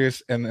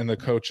serious, and the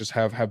coaches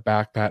have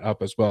backed that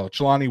up as well.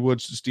 Jelani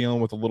Woods is dealing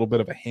with a little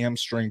bit of a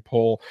hamstring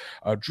pull.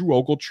 Drew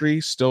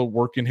Ogletree still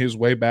working his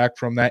way back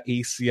from that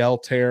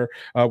ACL tear,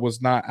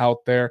 was not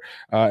out there.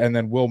 And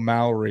then Will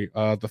Mallory,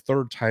 the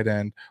third tight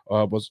end,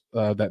 was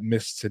that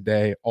missed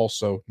today,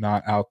 also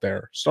not out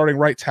there. Starting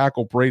right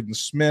tackle Braden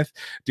Smith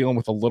dealing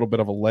with a little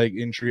bit of a leg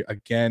injury.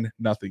 Again,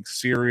 nothing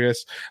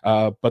serious,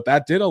 but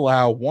that did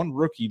allow one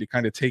rookie to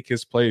kind of take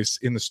his place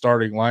in the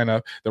starting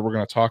lineup that we're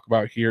going to talk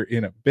about here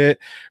in a bit.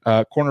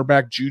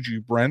 Cornerback Juju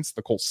Brents,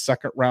 the Colts'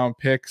 second-round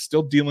pick,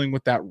 still dealing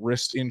with that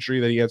wrist injury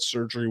that he had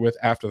surgery with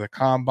after the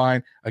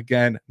combine.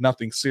 Again,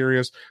 nothing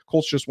serious.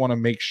 Colts just want to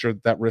make sure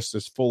that wrist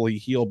is fully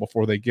healed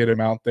before they get him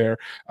out there.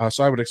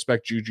 So I would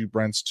expect Juju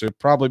Brents to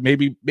probably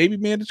maybe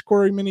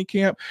mandatory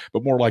minicamp,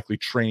 but more likely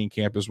training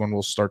camp is when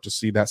we'll start to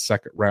see that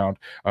second-round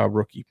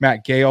rookie.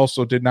 Matt Gay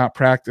also did not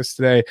practice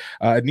today.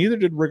 Neither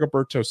did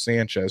Rigoberto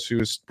Sanchez, who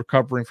is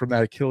recovering from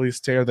that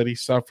Achilles tear that he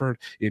suffered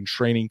in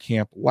training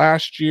camp last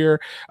year,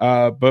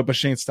 but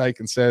Shane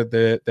Steichen said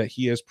that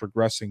he is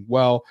progressing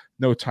well.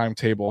 No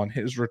timetable on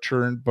his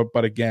return,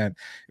 but again,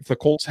 if the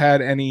Colts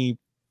had any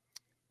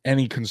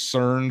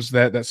concerns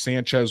that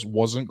Sanchez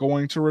wasn't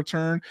going to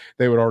return,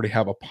 they would already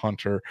have a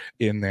punter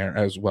in there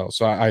as well.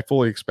 So I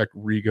fully expect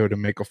Rigo to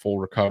make a full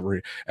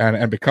recovery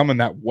and becoming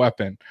that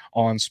weapon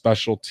on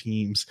special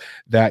teams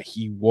that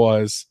he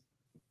was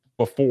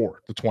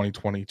before the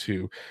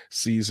 2022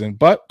 season.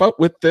 But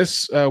with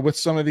this, with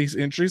some of these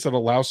injuries, that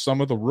allows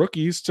some of the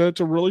rookies to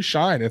really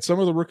shine. And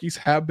some of the rookies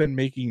have been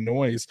making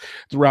noise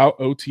throughout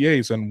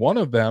OTAs. And one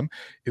of them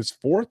is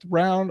fourth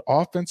round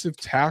offensive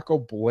tackle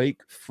Blake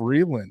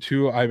Freeland,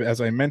 who,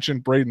 as I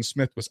mentioned, Braden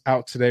Smith was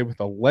out today with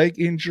a leg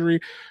injury.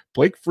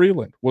 Blake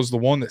Freeland was the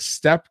one that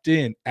stepped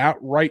in at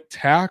right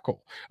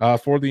tackle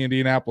for the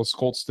Indianapolis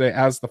Colts today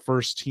as the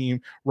first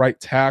team right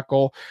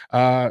tackle.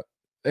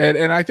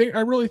 And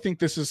I really think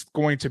this is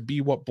going to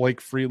be what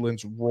Blake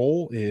Freeland's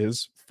role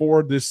is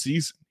for this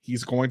season.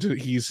 He's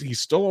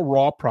still a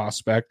raw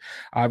prospect.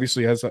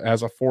 Obviously, as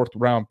a fourth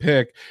round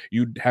pick,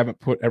 you haven't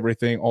put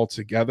everything all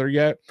together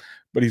yet,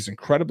 but he's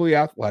incredibly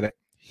athletic.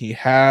 He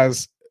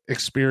has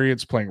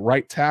experience playing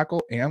right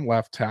tackle and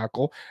left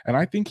tackle, and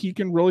I think he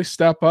can really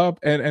step up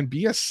and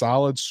be a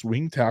solid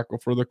swing tackle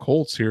for the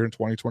Colts here in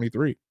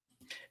 2023.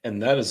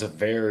 And that's a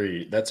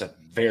very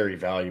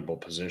valuable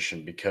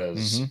position,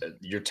 because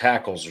your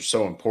tackles are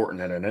so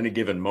important. And at any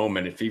given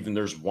moment, if even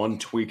there's one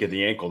tweak of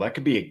the ankle, that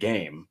could be a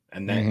game.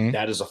 And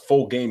that is a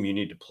full game you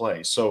need to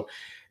play. So,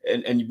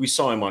 and we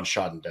saw him on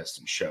Shot and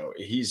Destin's show.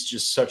 He's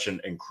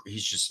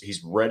just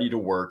he's ready to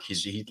work.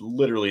 He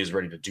literally is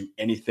ready to do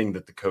anything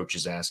that the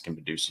coaches ask him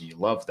to do. So you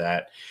love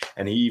that.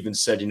 And he even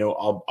said,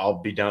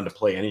 I'll be down to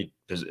play any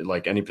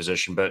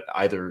position, but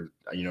either,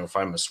 if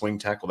I'm a swing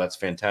tackle, that's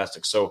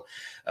fantastic. So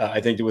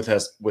I think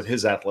that with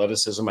his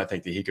athleticism, I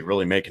think that he could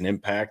really make an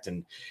impact.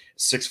 And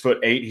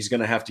 6'8", he's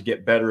going to have to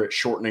get better at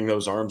shortening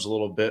those arms a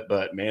little bit.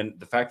 But man,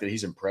 the fact that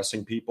he's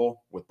impressing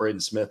people with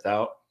Braden Smith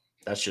out,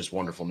 that's just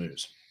wonderful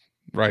news.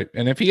 Right.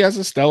 And if he has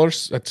a stellar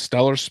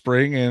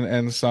spring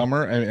and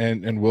summer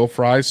and Will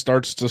Fry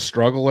starts to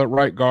struggle at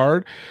right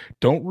guard,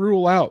 don't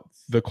rule out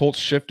the Colts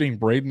shifting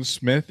Braden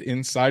Smith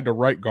inside to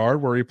right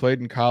guard where he played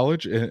in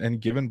college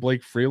and giving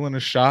Blake Freeland a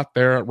shot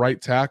there at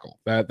right tackle.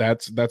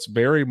 That's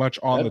very much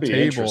on the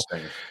table.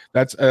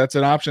 That's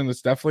an option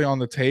that's definitely on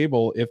the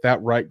table if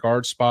that right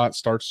guard spot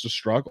starts to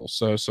struggle.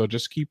 So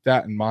just keep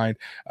that in mind.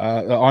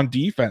 On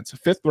defense,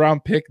 fifth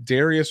round pick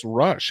Darius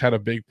Rush had a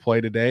big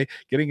play today,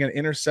 getting an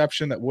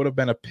interception that would have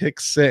been a pick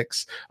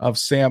six of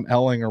Sam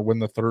Ellinger when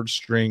the third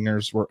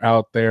stringers were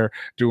out there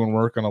doing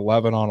work on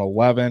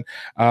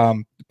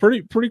 11-on-11.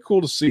 Pretty cool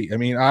cool to see. I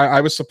mean,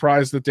 I was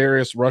surprised that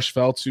Darius Rush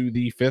fell to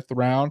the 5th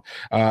round.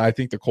 I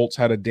think the Colts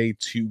had a day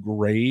 2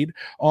 grade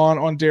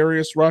on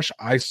Darius Rush.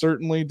 I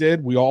certainly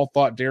did. We all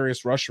thought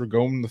Darius Rush would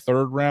go in the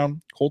 3rd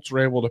round. Colts were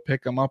able to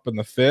pick him up in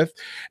the 5th,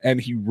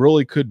 and he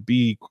really could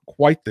be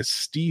quite the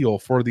steal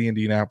for the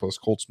Indianapolis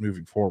Colts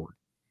moving forward.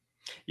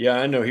 Yeah,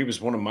 I know he was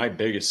one of my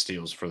biggest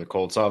steals for the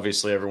Colts.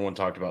 Obviously, everyone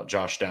talked about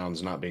Josh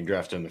Downs not being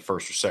drafted in the 1st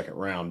or 2nd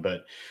round,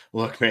 but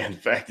look, man, the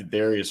fact that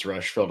Darius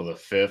Rush fell to the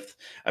 5th,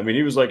 I mean,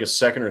 he was like a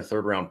 2nd or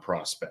 3rd round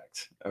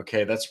prospect.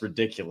 Okay, that's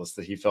ridiculous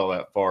that he fell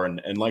that far.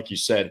 And like you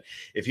said,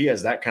 if he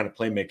has that kind of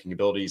playmaking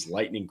ability, he's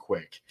lightning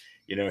quick.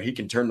 He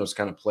can turn those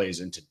kind of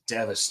plays into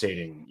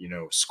devastating,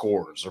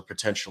 scores or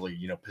potentially,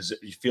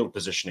 field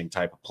positioning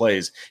type of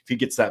plays. If he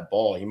gets that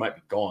ball, he might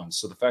be gone.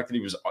 So the fact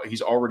that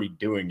he's already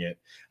doing it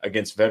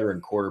against veteran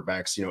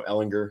quarterbacks,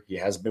 Ellinger, he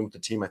has been with the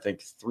team, I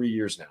think 3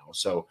 years now.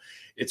 So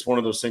it's one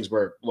of those things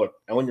where, look,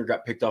 Ellinger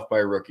got picked off by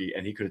a rookie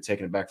and he could have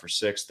taken it back for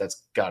 6.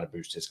 That's got to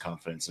boost his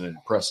confidence, and it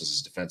impresses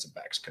his defensive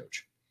backs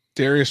coach.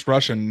 Darius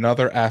Rush,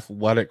 another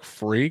athletic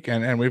freak,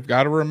 and we've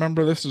got to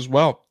remember this as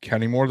well.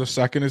 Kenny Moore II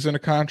is in a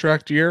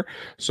contract year,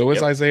 so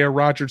is Isaiah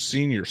Rodgers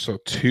Sr. So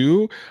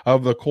 2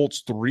 of the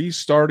Colts' 3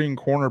 starting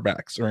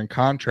cornerbacks are in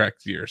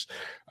contract years.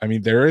 I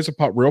mean, there is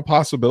a real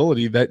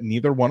possibility that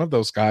neither one of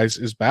those guys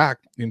is back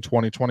in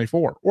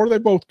 2024, or they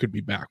both could be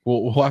back.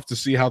 We'll have to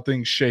see how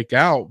things shake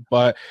out.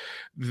 But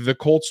the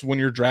Colts, when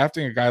you're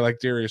drafting a guy like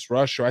Darius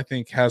Rush, who I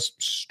think has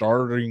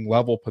starting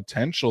level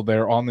potential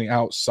there on the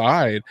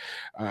outside,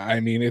 I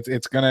mean,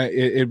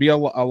 it'd be a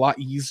lot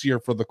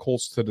easier for the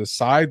Colts to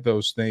decide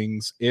those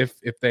things if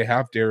they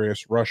have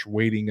Darius Rush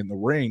waiting in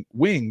the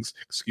wings,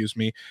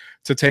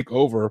 to take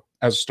over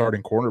as a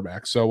starting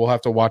cornerback. So we'll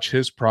have to watch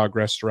his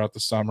progress throughout the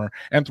summer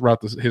and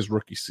throughout his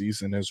rookie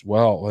season as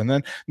well. And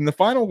then the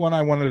final one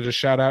I wanted to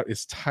shout out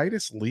is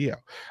Titus Leo,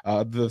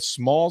 the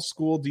small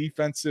school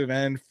defensive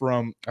end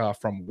from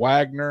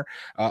Wagner.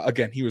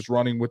 Again, he was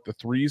running with the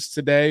 3s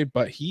today,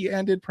 but he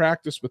ended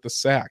practice with a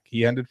sack.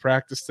 He ended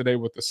practice today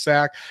with a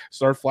sack,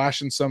 started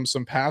flashing some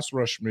pass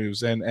rush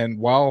moves. And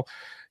while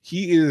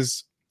he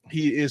is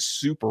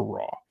super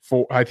raw.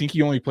 I think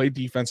he only played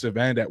defensive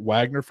end at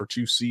Wagner for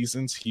 2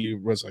 seasons. He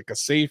was like a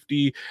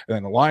safety and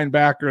then a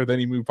linebacker. Then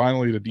he moved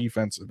finally to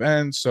defensive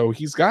end. So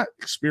he's got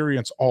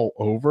experience all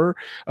over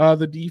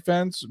the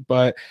defense.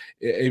 But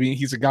I mean,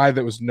 he's a guy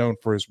that was known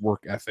for his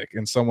work ethic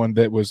and someone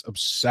that was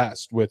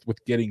obsessed with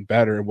getting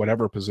better in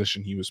whatever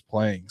position he was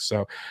playing.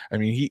 So, I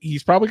mean,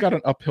 he's probably got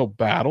an uphill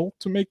battle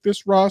to make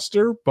this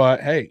roster.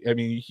 But hey, I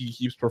mean, he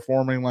keeps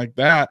performing like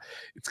that.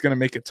 It's going to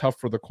make it tough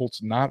for the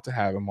Colts not to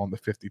have him on the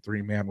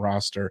 53-man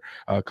roster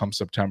come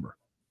September.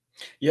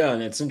 Yeah,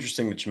 and it's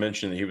interesting that you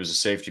mentioned that he was a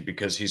safety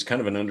because he's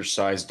kind of an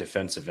undersized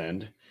defensive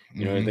end.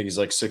 I think he's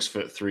like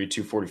 6'3",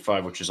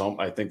 245, which is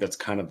I think that's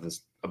kind of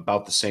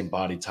about the same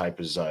body type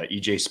as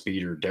EJ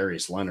Speed or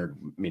Darius Leonard.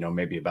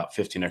 Maybe about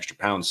 15 extra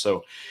pounds.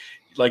 So,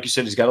 like you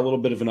said, he's got a little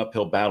bit of an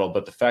uphill battle.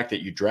 But the fact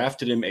that you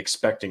drafted him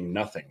expecting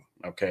nothing,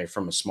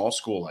 from a small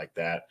school like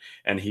that,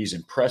 and he's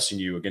impressing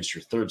you against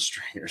your 3rd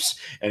stringers,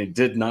 and he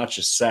did not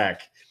just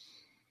sack.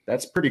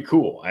 That's pretty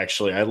cool,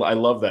 actually. I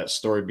love that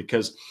story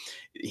because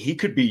he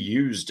could be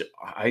used.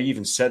 I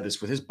even said this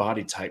with his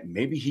body type.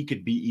 Maybe he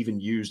could be even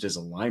used as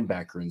a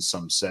linebacker in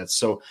some sets.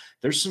 So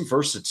there's some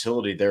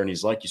versatility there. And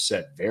he's, like you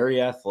said,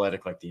 very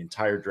athletic, like the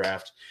entire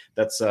draft.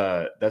 That's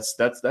a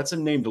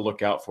name to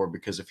look out for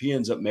because if he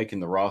ends up making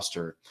the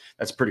roster,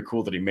 that's pretty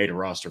cool that he made a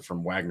roster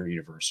from Wagner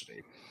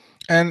University.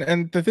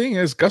 And the thing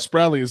is, Gus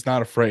Bradley is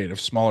not afraid of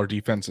smaller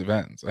defensive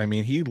ends. I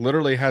mean, he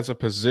literally has a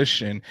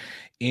position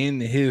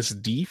in his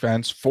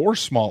defense for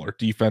smaller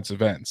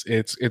defensive ends.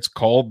 It's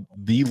called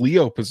the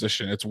Leo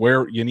position. It's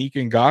where Yannick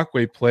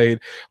Ngakoue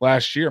played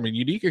last year. I mean,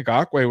 Yannick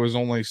Ngakoue was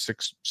only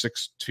 6'2",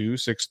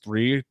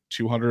 6'3",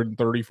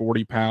 230,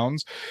 40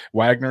 pounds.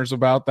 Wagner's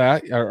about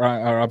that. Or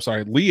I'm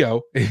sorry,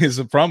 Leo is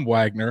from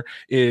Wagner,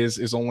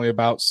 is only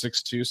about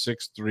 6'2",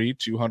 6'3",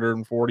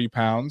 240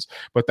 pounds.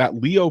 But that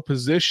Leo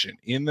position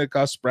in the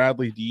Gus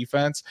Bradley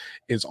defense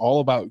is all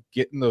about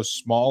getting those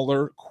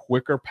smaller,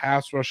 quicker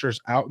pass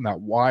rushers out in that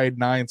wide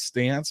 9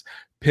 stance,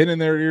 pinning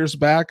their ears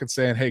back and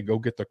saying, hey, go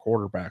get the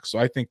quarterback. So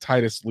I think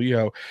Titus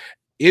Leo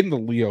in the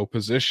Leo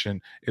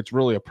position, it's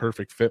really a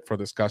perfect fit for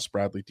this Gus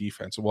Bradley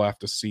defense. We'll have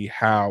to see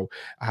how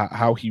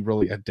he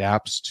really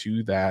adapts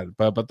to that.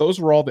 But those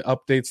were all the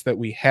updates that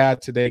we had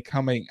today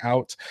coming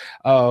out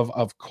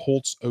of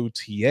Colts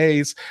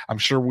OTAs. I'm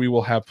sure we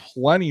will have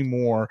plenty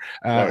more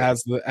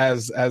as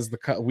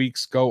the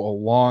weeks go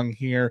along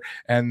here.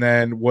 And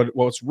then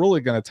what's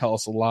really going to tell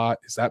us a lot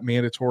is that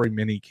mandatory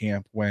mini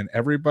camp when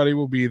everybody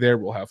will be there.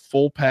 We'll have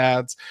full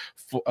pads,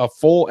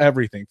 full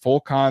everything,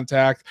 full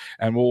contact,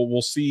 and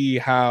we'll see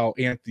how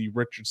Anthony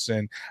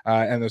Richardson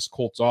and this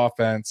Colts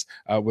offense,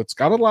 what's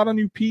got a lot of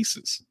new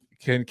pieces,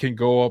 can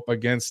go up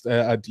against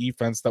a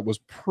defense that was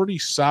pretty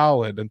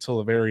solid until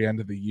the very end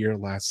of the year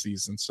last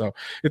season. So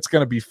it's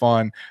going to be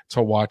fun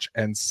to watch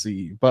and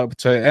see. But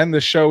to end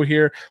the show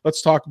here,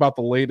 let's talk about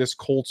the latest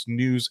Colts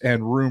news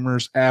and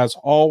rumors as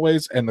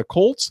always. And the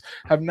Colts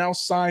have now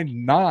signed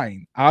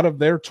 9 out of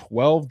their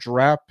 12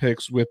 draft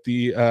picks with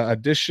the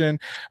addition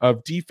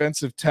of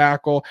defensive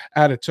tackle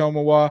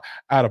Adetomiwa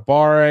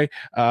Adebawore,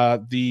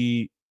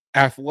 the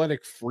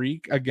athletic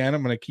freak. Again,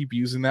 I'm going to keep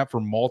using that for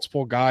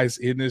multiple guys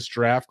in this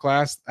draft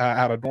class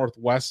out of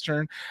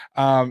Northwestern.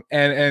 And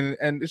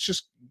it's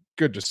just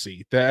good to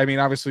see that. I mean,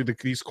 obviously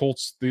these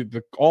Colts,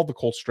 all the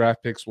Colts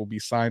draft picks will be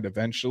signed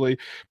eventually,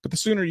 but the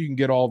sooner you can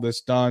get all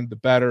this done, the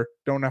better.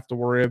 Don't have to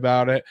worry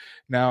about it.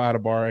 Now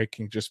Adebawore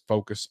can just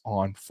focus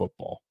on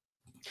football.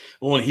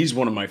 Well, and he's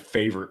one of my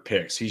favorite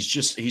picks.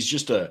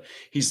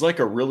 He's like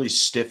a really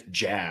stiff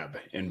jab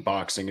in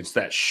boxing. It's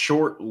that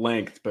short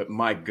length, but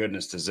my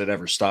goodness, does it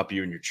ever stop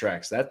you in your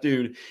tracks? That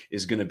dude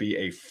is going to be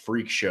a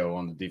freak show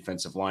on the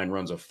defensive line.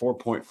 Runs a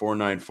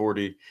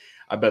 4.4940.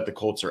 I bet the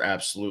Colts are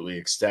absolutely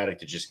ecstatic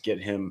to just get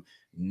him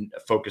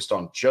focused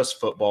on just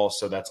football.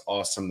 So that's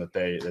awesome that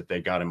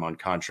they got him on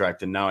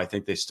contract. And now I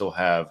think they still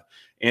have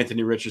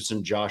Anthony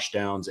Richardson, Josh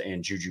Downs,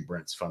 and Juju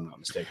Brents, if I'm not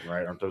mistaken,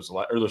 right? Aren't those a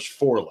lot? Or there's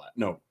 4 left?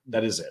 No,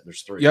 that is it.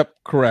 There's 3. Yep,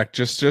 correct.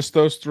 Just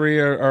those 3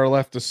 are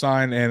left to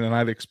sign, and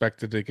I'd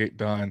expect it to get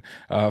done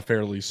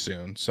fairly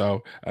soon.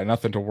 So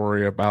nothing to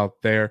worry about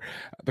there.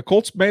 The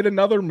Colts made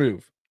another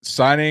move,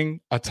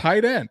 signing a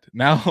tight end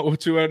now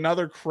to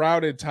another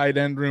crowded tight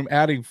end room,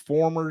 adding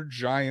former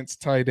Giants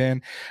tight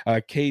end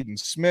Caden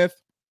Smith.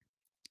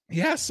 He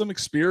has some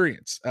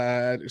experience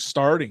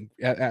starting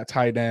at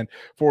tight end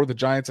for the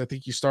Giants. I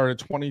think he started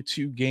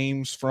 22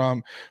 games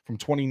from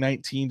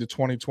 2019 to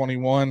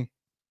 2021.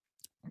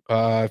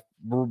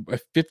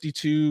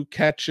 52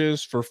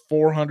 catches for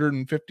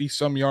 450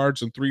 some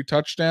yards and 3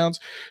 touchdowns.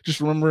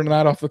 Just remembering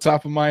that off the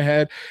top of my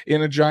head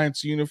in a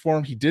Giants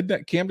uniform. He did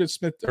that. Caden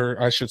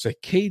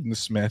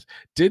Smith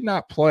did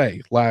not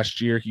play last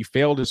year. He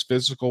failed his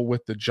physical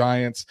with the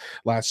Giants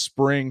last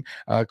spring,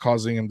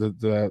 causing him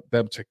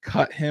them to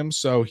cut him.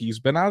 So he's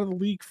been out of the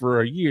league for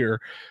a year,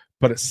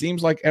 but it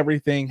seems like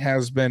everything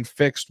has been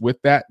fixed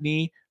with that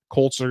knee.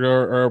 Colts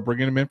are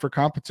bringing him in for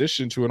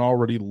competition to an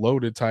already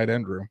loaded tight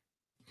end room.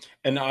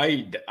 And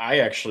I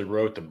actually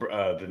wrote the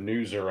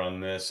newser on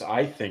this.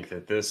 I think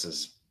that this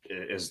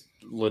is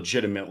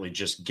legitimately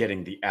just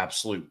getting the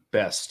absolute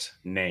best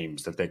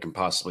names that they can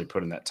possibly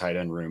put in that tight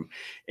end room.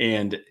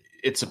 And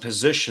it's a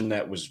position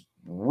that was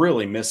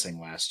really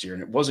missing last year,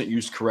 and it wasn't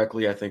used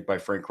correctly, I think, by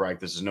Frank Reich.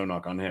 This is no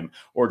knock on him,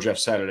 or Jeff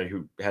Saturday,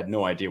 who had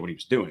no idea what he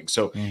was doing.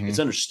 So it's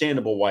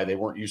understandable why they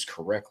weren't used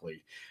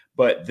correctly.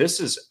 But this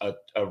is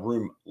a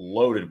room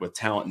loaded with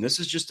talent. And this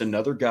is just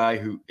another guy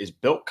who is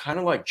built kind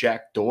of like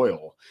Jack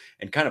Doyle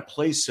and kind of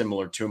plays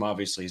similar to him.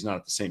 Obviously, he's not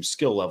at the same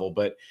skill level,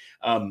 but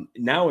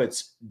now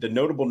it's the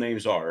notable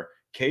names are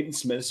Caden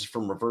Smith. This is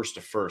from reverse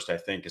to first, I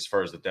think, as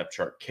far as the depth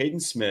chart.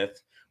 Caden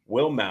Smith,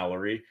 Will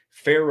Mallory,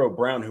 Pharaoh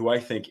Brown, who I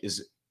think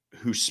is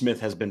who Smith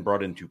has been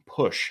brought in to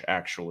push,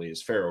 actually,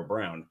 is Pharaoh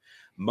Brown,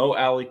 Mo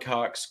Alley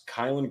Cox,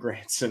 Kylan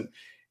Granson,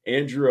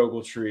 Andrew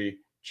Ogletree,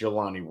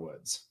 Jelani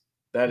Woods.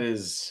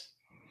 That's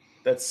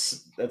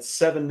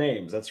 7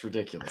 names. That's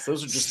ridiculous.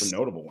 Those are just the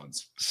notable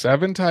ones.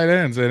 7 tight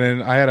ends. And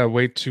then I had a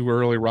way too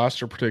early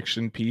roster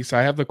prediction piece.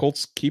 I have the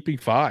Colts keeping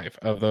 5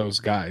 of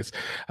those guys.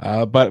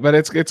 But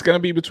it's going to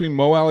be between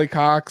Mo Alley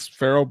Cox,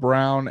 Pharaoh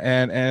Brown,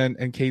 and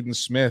Caden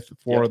Smith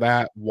for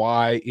that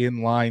Y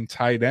inline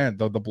tight end,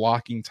 the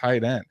blocking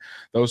tight end.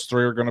 Those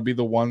 3 are going to be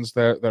the ones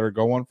that are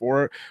going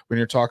for it. When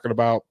you're talking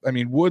about, I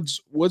mean,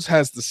 Woods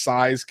has the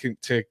size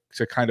to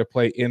kind of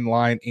play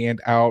inline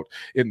and out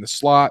in the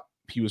slot.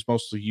 He was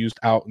mostly used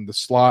out in the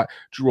slot.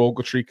 Drew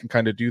Ogletree can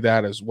kind of do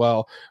that as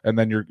well. And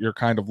then you're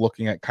kind of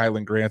looking at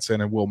Kylan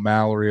Granson and Will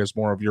Mallory as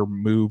more of your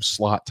move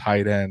slot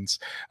tight ends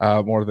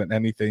more than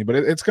anything. But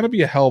it's going to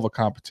be a hell of a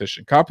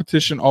competition.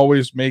 Competition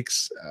always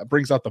brings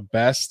out the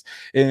best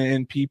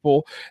in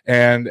people,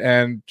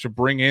 and to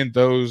bring in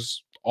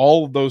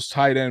all of those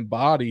tight end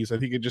bodies, I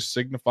think it just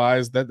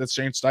signifies that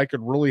Shane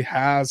Steichen really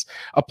has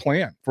a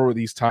plan for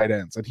these tight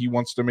ends, and he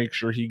wants to make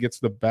sure he gets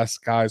the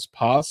best guys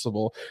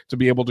possible to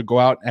be able to go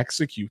out and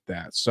execute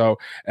that. So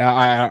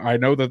I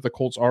know that the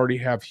Colts already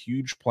have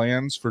huge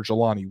plans for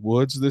Jelani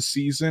Woods this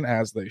season,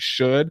 as they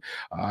should.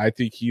 I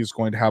think he is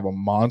going to have a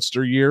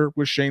monster year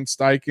with Shane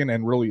Steichen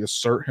and really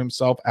assert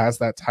himself as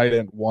that tight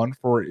end 1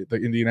 for the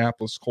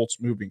Indianapolis Colts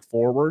moving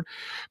forward.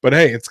 But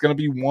hey, it's going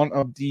to be one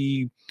of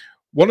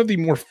the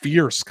more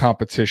fierce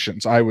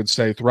competitions, I would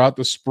say, throughout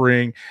the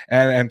spring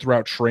and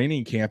throughout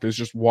training camp, is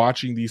just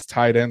watching these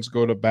tight ends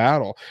go to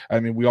battle.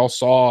 I mean, we all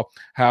saw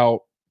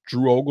how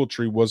Drew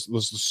Ogletree was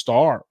the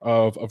star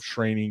of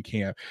training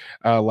camp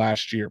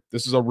last year.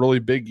 This is a really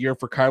big year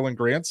for Kylan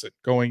Granson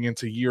going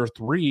into year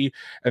 3,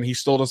 and he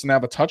still doesn't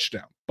have a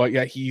touchdown. But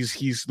yet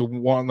he's the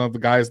one of the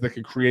guys that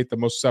can create the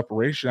most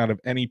separation out of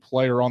any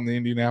player on the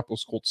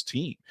Indianapolis Colts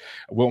team.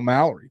 Will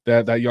Mallory,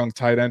 that young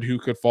tight end who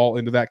could fall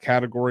into that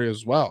category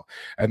as well.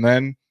 And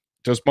then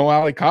does Mo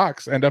Alley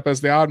Cox end up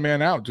as the odd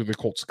man out? Do the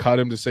Colts cut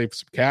him to save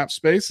some cap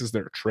space? Is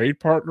there a trade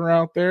partner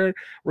out there?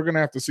 We're going to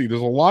have to see.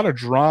 There's a lot of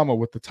drama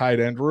with the tight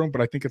end room,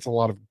 but I think it's a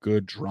lot of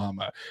good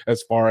drama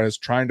as far as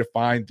trying to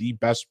find the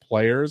best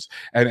players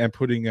and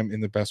putting them in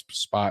the best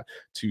spot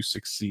to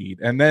succeed.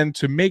 And then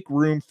to make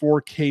room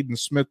for Caden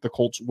Smith, the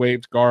Colts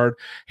waived guard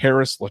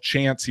Harris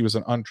LaChance. He was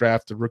an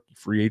undrafted rookie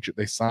free agent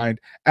they signed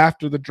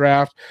after the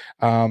draft.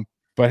 But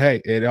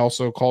hey, it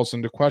also calls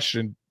into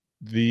question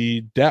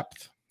the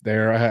depth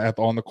there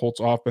on the Colts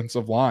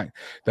offensive line.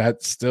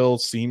 That still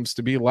seems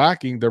to be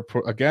lacking. They're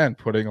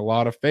putting a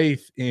lot of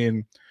faith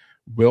in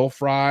Will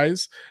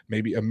Fries,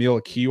 maybe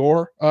Emil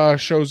Kior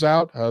shows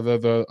out,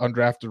 the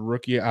undrafted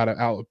rookie out of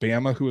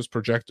Alabama who is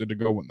projected to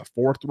go in the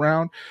 4th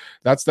round.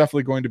 That's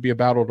definitely going to be a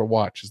battle to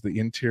watch, is the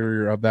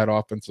interior of that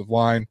offensive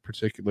line,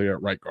 particularly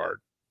at right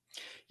guard.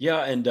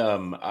 Yeah, and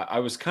I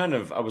was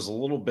a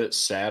little bit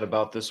sad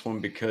about this one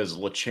because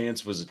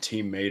LaChance was a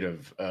teammate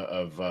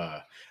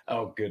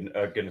of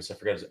goodness, I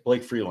forgot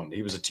Blake Freeland.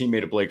 He was a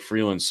teammate of Blake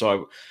Freeland,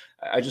 so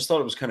I just thought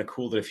it was kind of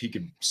cool that if he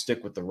could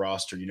stick with the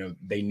roster,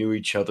 they knew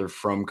each other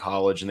from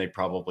college and they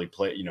probably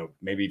play,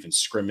 maybe even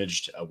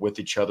scrimmaged with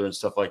each other and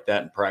stuff like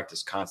that and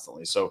practice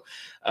constantly. So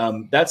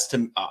that's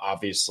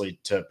obviously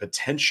to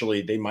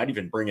potentially, they might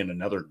even bring in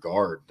another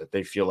guard that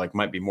they feel like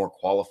might be more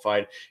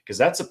qualified, because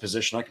that's a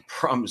position I can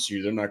promise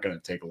you they're not going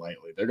to take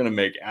lightly. They're going to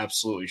make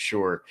absolutely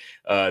sure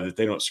that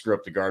they don't screw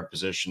up the guard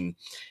position.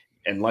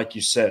 And like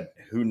you said,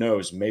 who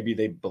knows? Maybe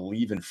they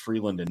believe in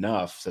Freeland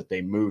enough that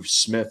they move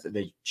Smith.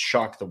 They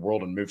shock the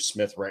world and move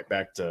Smith right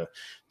back to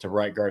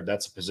right guard.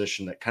 That's a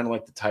position that kind of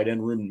like the tight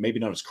end room, maybe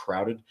not as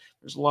crowded.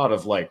 There's a lot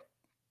of like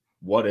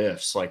what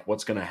ifs, like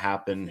what's going to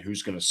happen,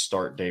 who's going to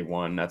start day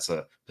one. That's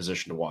a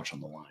position to watch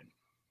on the line.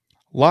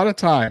 A lot of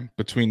time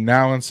between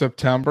now and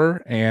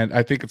September, and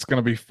I think it's going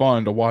to be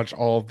fun to watch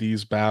all of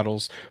these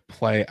battles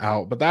play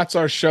out. But that's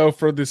our show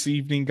for this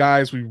evening,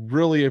 guys. We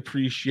really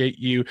appreciate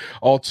you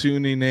all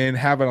tuning in,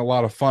 having a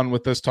lot of fun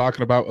with us,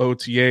 talking about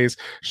OTAs.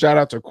 Shout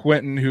out to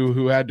Quentin,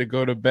 who had to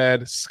go to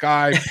bed,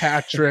 Sky,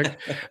 Patrick,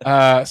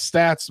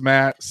 Stats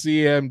Matt,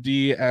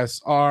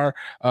 CMDSR,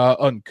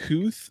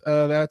 Uncouth.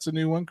 That's a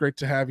new one. Great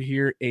to have you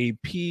here.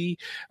 AP.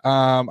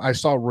 I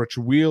saw Rich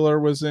Wheeler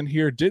was in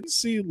here. Didn't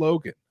see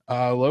Logan.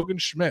 Logan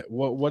Schmidt,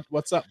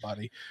 what's up,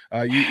 buddy?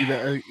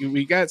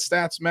 We got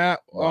Stats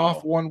Matt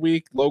off 1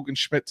 week. Logan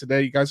Schmidt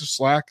today. You guys are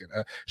slacking.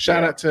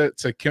 Shout out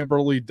to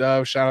Kimberly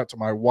Dove. Shout out to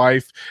my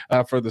wife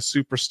for the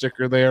super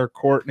sticker there.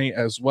 Courtney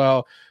as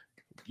well.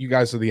 You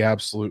guys are the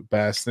absolute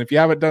best. And if you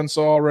haven't done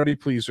so already,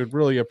 please, we'd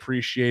really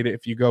appreciate it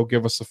if you go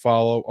give us a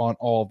follow on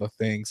all the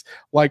things,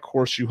 like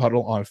Horseshoe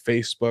Huddle on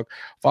Facebook.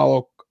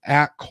 Follow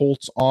at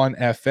Colts on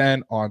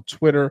FN on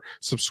Twitter.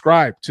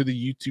 Subscribe to the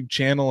YouTube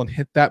channel and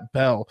hit that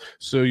bell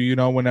so you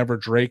know whenever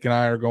Drake and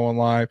I are going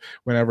live,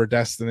 whenever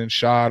Destin and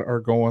Shad are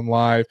going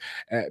live,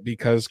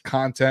 because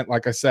content,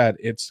 like I said,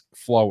 it's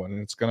flowing,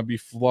 and it's going to be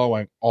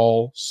flowing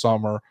all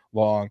summer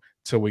long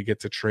till we get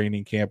to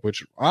training camp,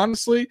 which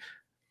honestly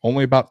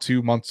only about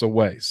 2 months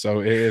away. So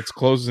it's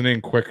closing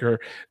in quicker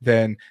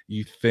than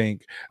you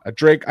think.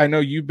 Drake, I know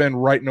you've been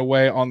writing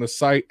away on the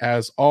site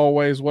as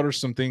always. What are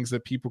some things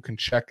that people can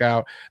check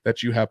out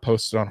that you have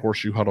posted on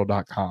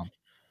horseshoehuddle.com?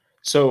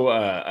 So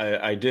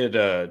I did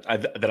that.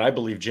 I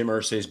believe Jim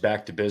Irsay's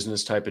back to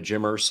business type of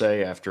Jim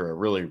Irsay after a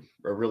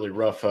really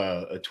rough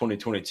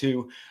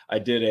 2022. I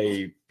did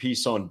a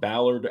piece on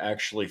Ballard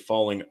actually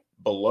falling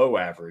below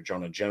average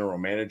on a general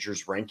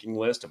manager's ranking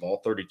list of all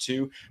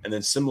 32. And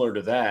then similar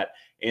to that,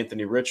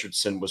 Anthony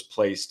Richardson was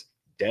placed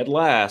dead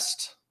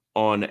last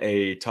on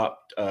a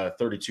top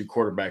 32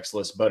 quarterbacks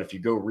list. But if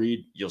you go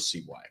read, you'll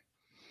see why.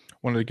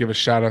 Wanted to give a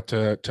shout out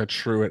to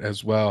Truitt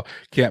as well.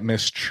 Can't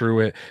miss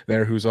Truitt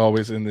there, who's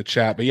always in the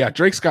chat. But yeah,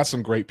 Drake's got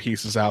some great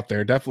pieces out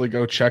there. Definitely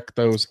go check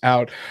those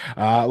out.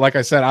 Like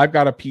I said, I've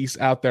got a piece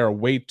out there, a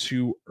way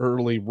too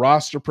early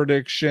roster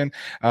prediction.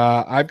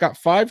 I've got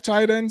 5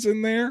 tight ends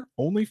in there,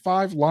 only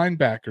 5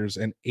 linebackers,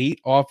 and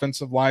 8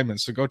 offensive linemen.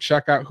 So go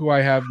check out who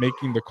I have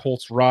making the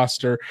Colts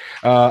roster.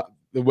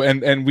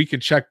 And we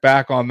could check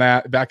back on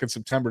that back in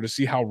September to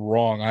see how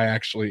wrong I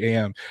actually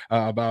am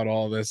about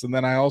all this. And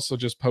then I also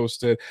just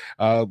posted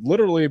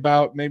literally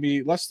about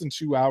maybe less than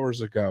 2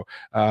 hours ago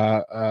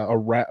a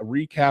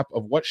recap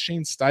of what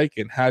Shane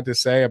Steichen had to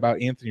say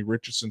about Anthony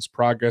Richardson's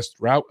progress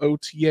throughout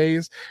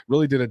OTAs.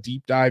 Really did a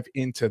deep dive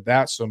into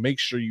that, so make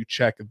sure you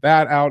check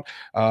that out.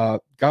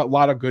 Got a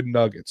lot of good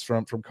nuggets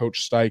from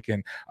Coach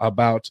Steichen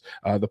about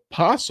the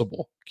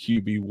possible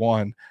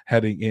QB1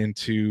 heading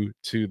into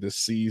the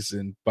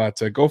season.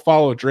 But go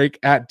follow Drake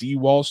at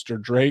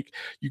DWalsterDrake.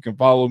 You can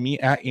follow me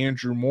at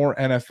Andrew Moore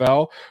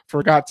NFL.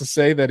 Forgot to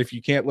say that if you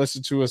can't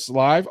listen to us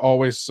live,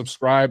 always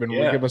subscribe and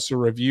give us a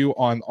review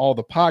on all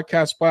the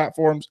podcast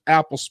platforms,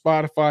 Apple,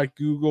 Spotify,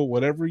 Google,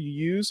 whatever you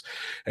use.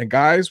 And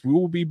guys, we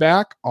will be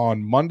back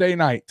on Monday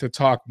night to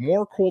talk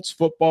more Colts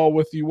football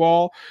with you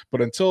all.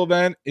 But until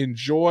then,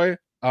 enjoy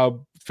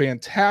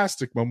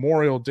fantastic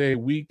Memorial Day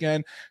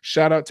weekend.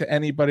 Shout out to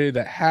anybody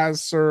that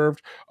has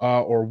served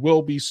or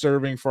will be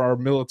serving for our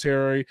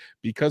military.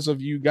 Because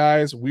of you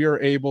guys, we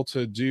are able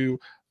to do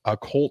a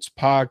Colts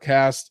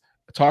podcast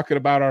talking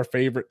about our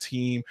favorite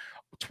team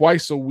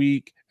twice a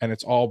week, and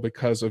it's all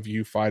because of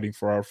you fighting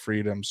for our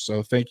freedoms.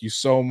 So thank you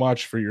so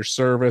much for your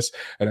service,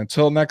 and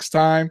until next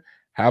time,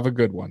 have a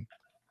good one.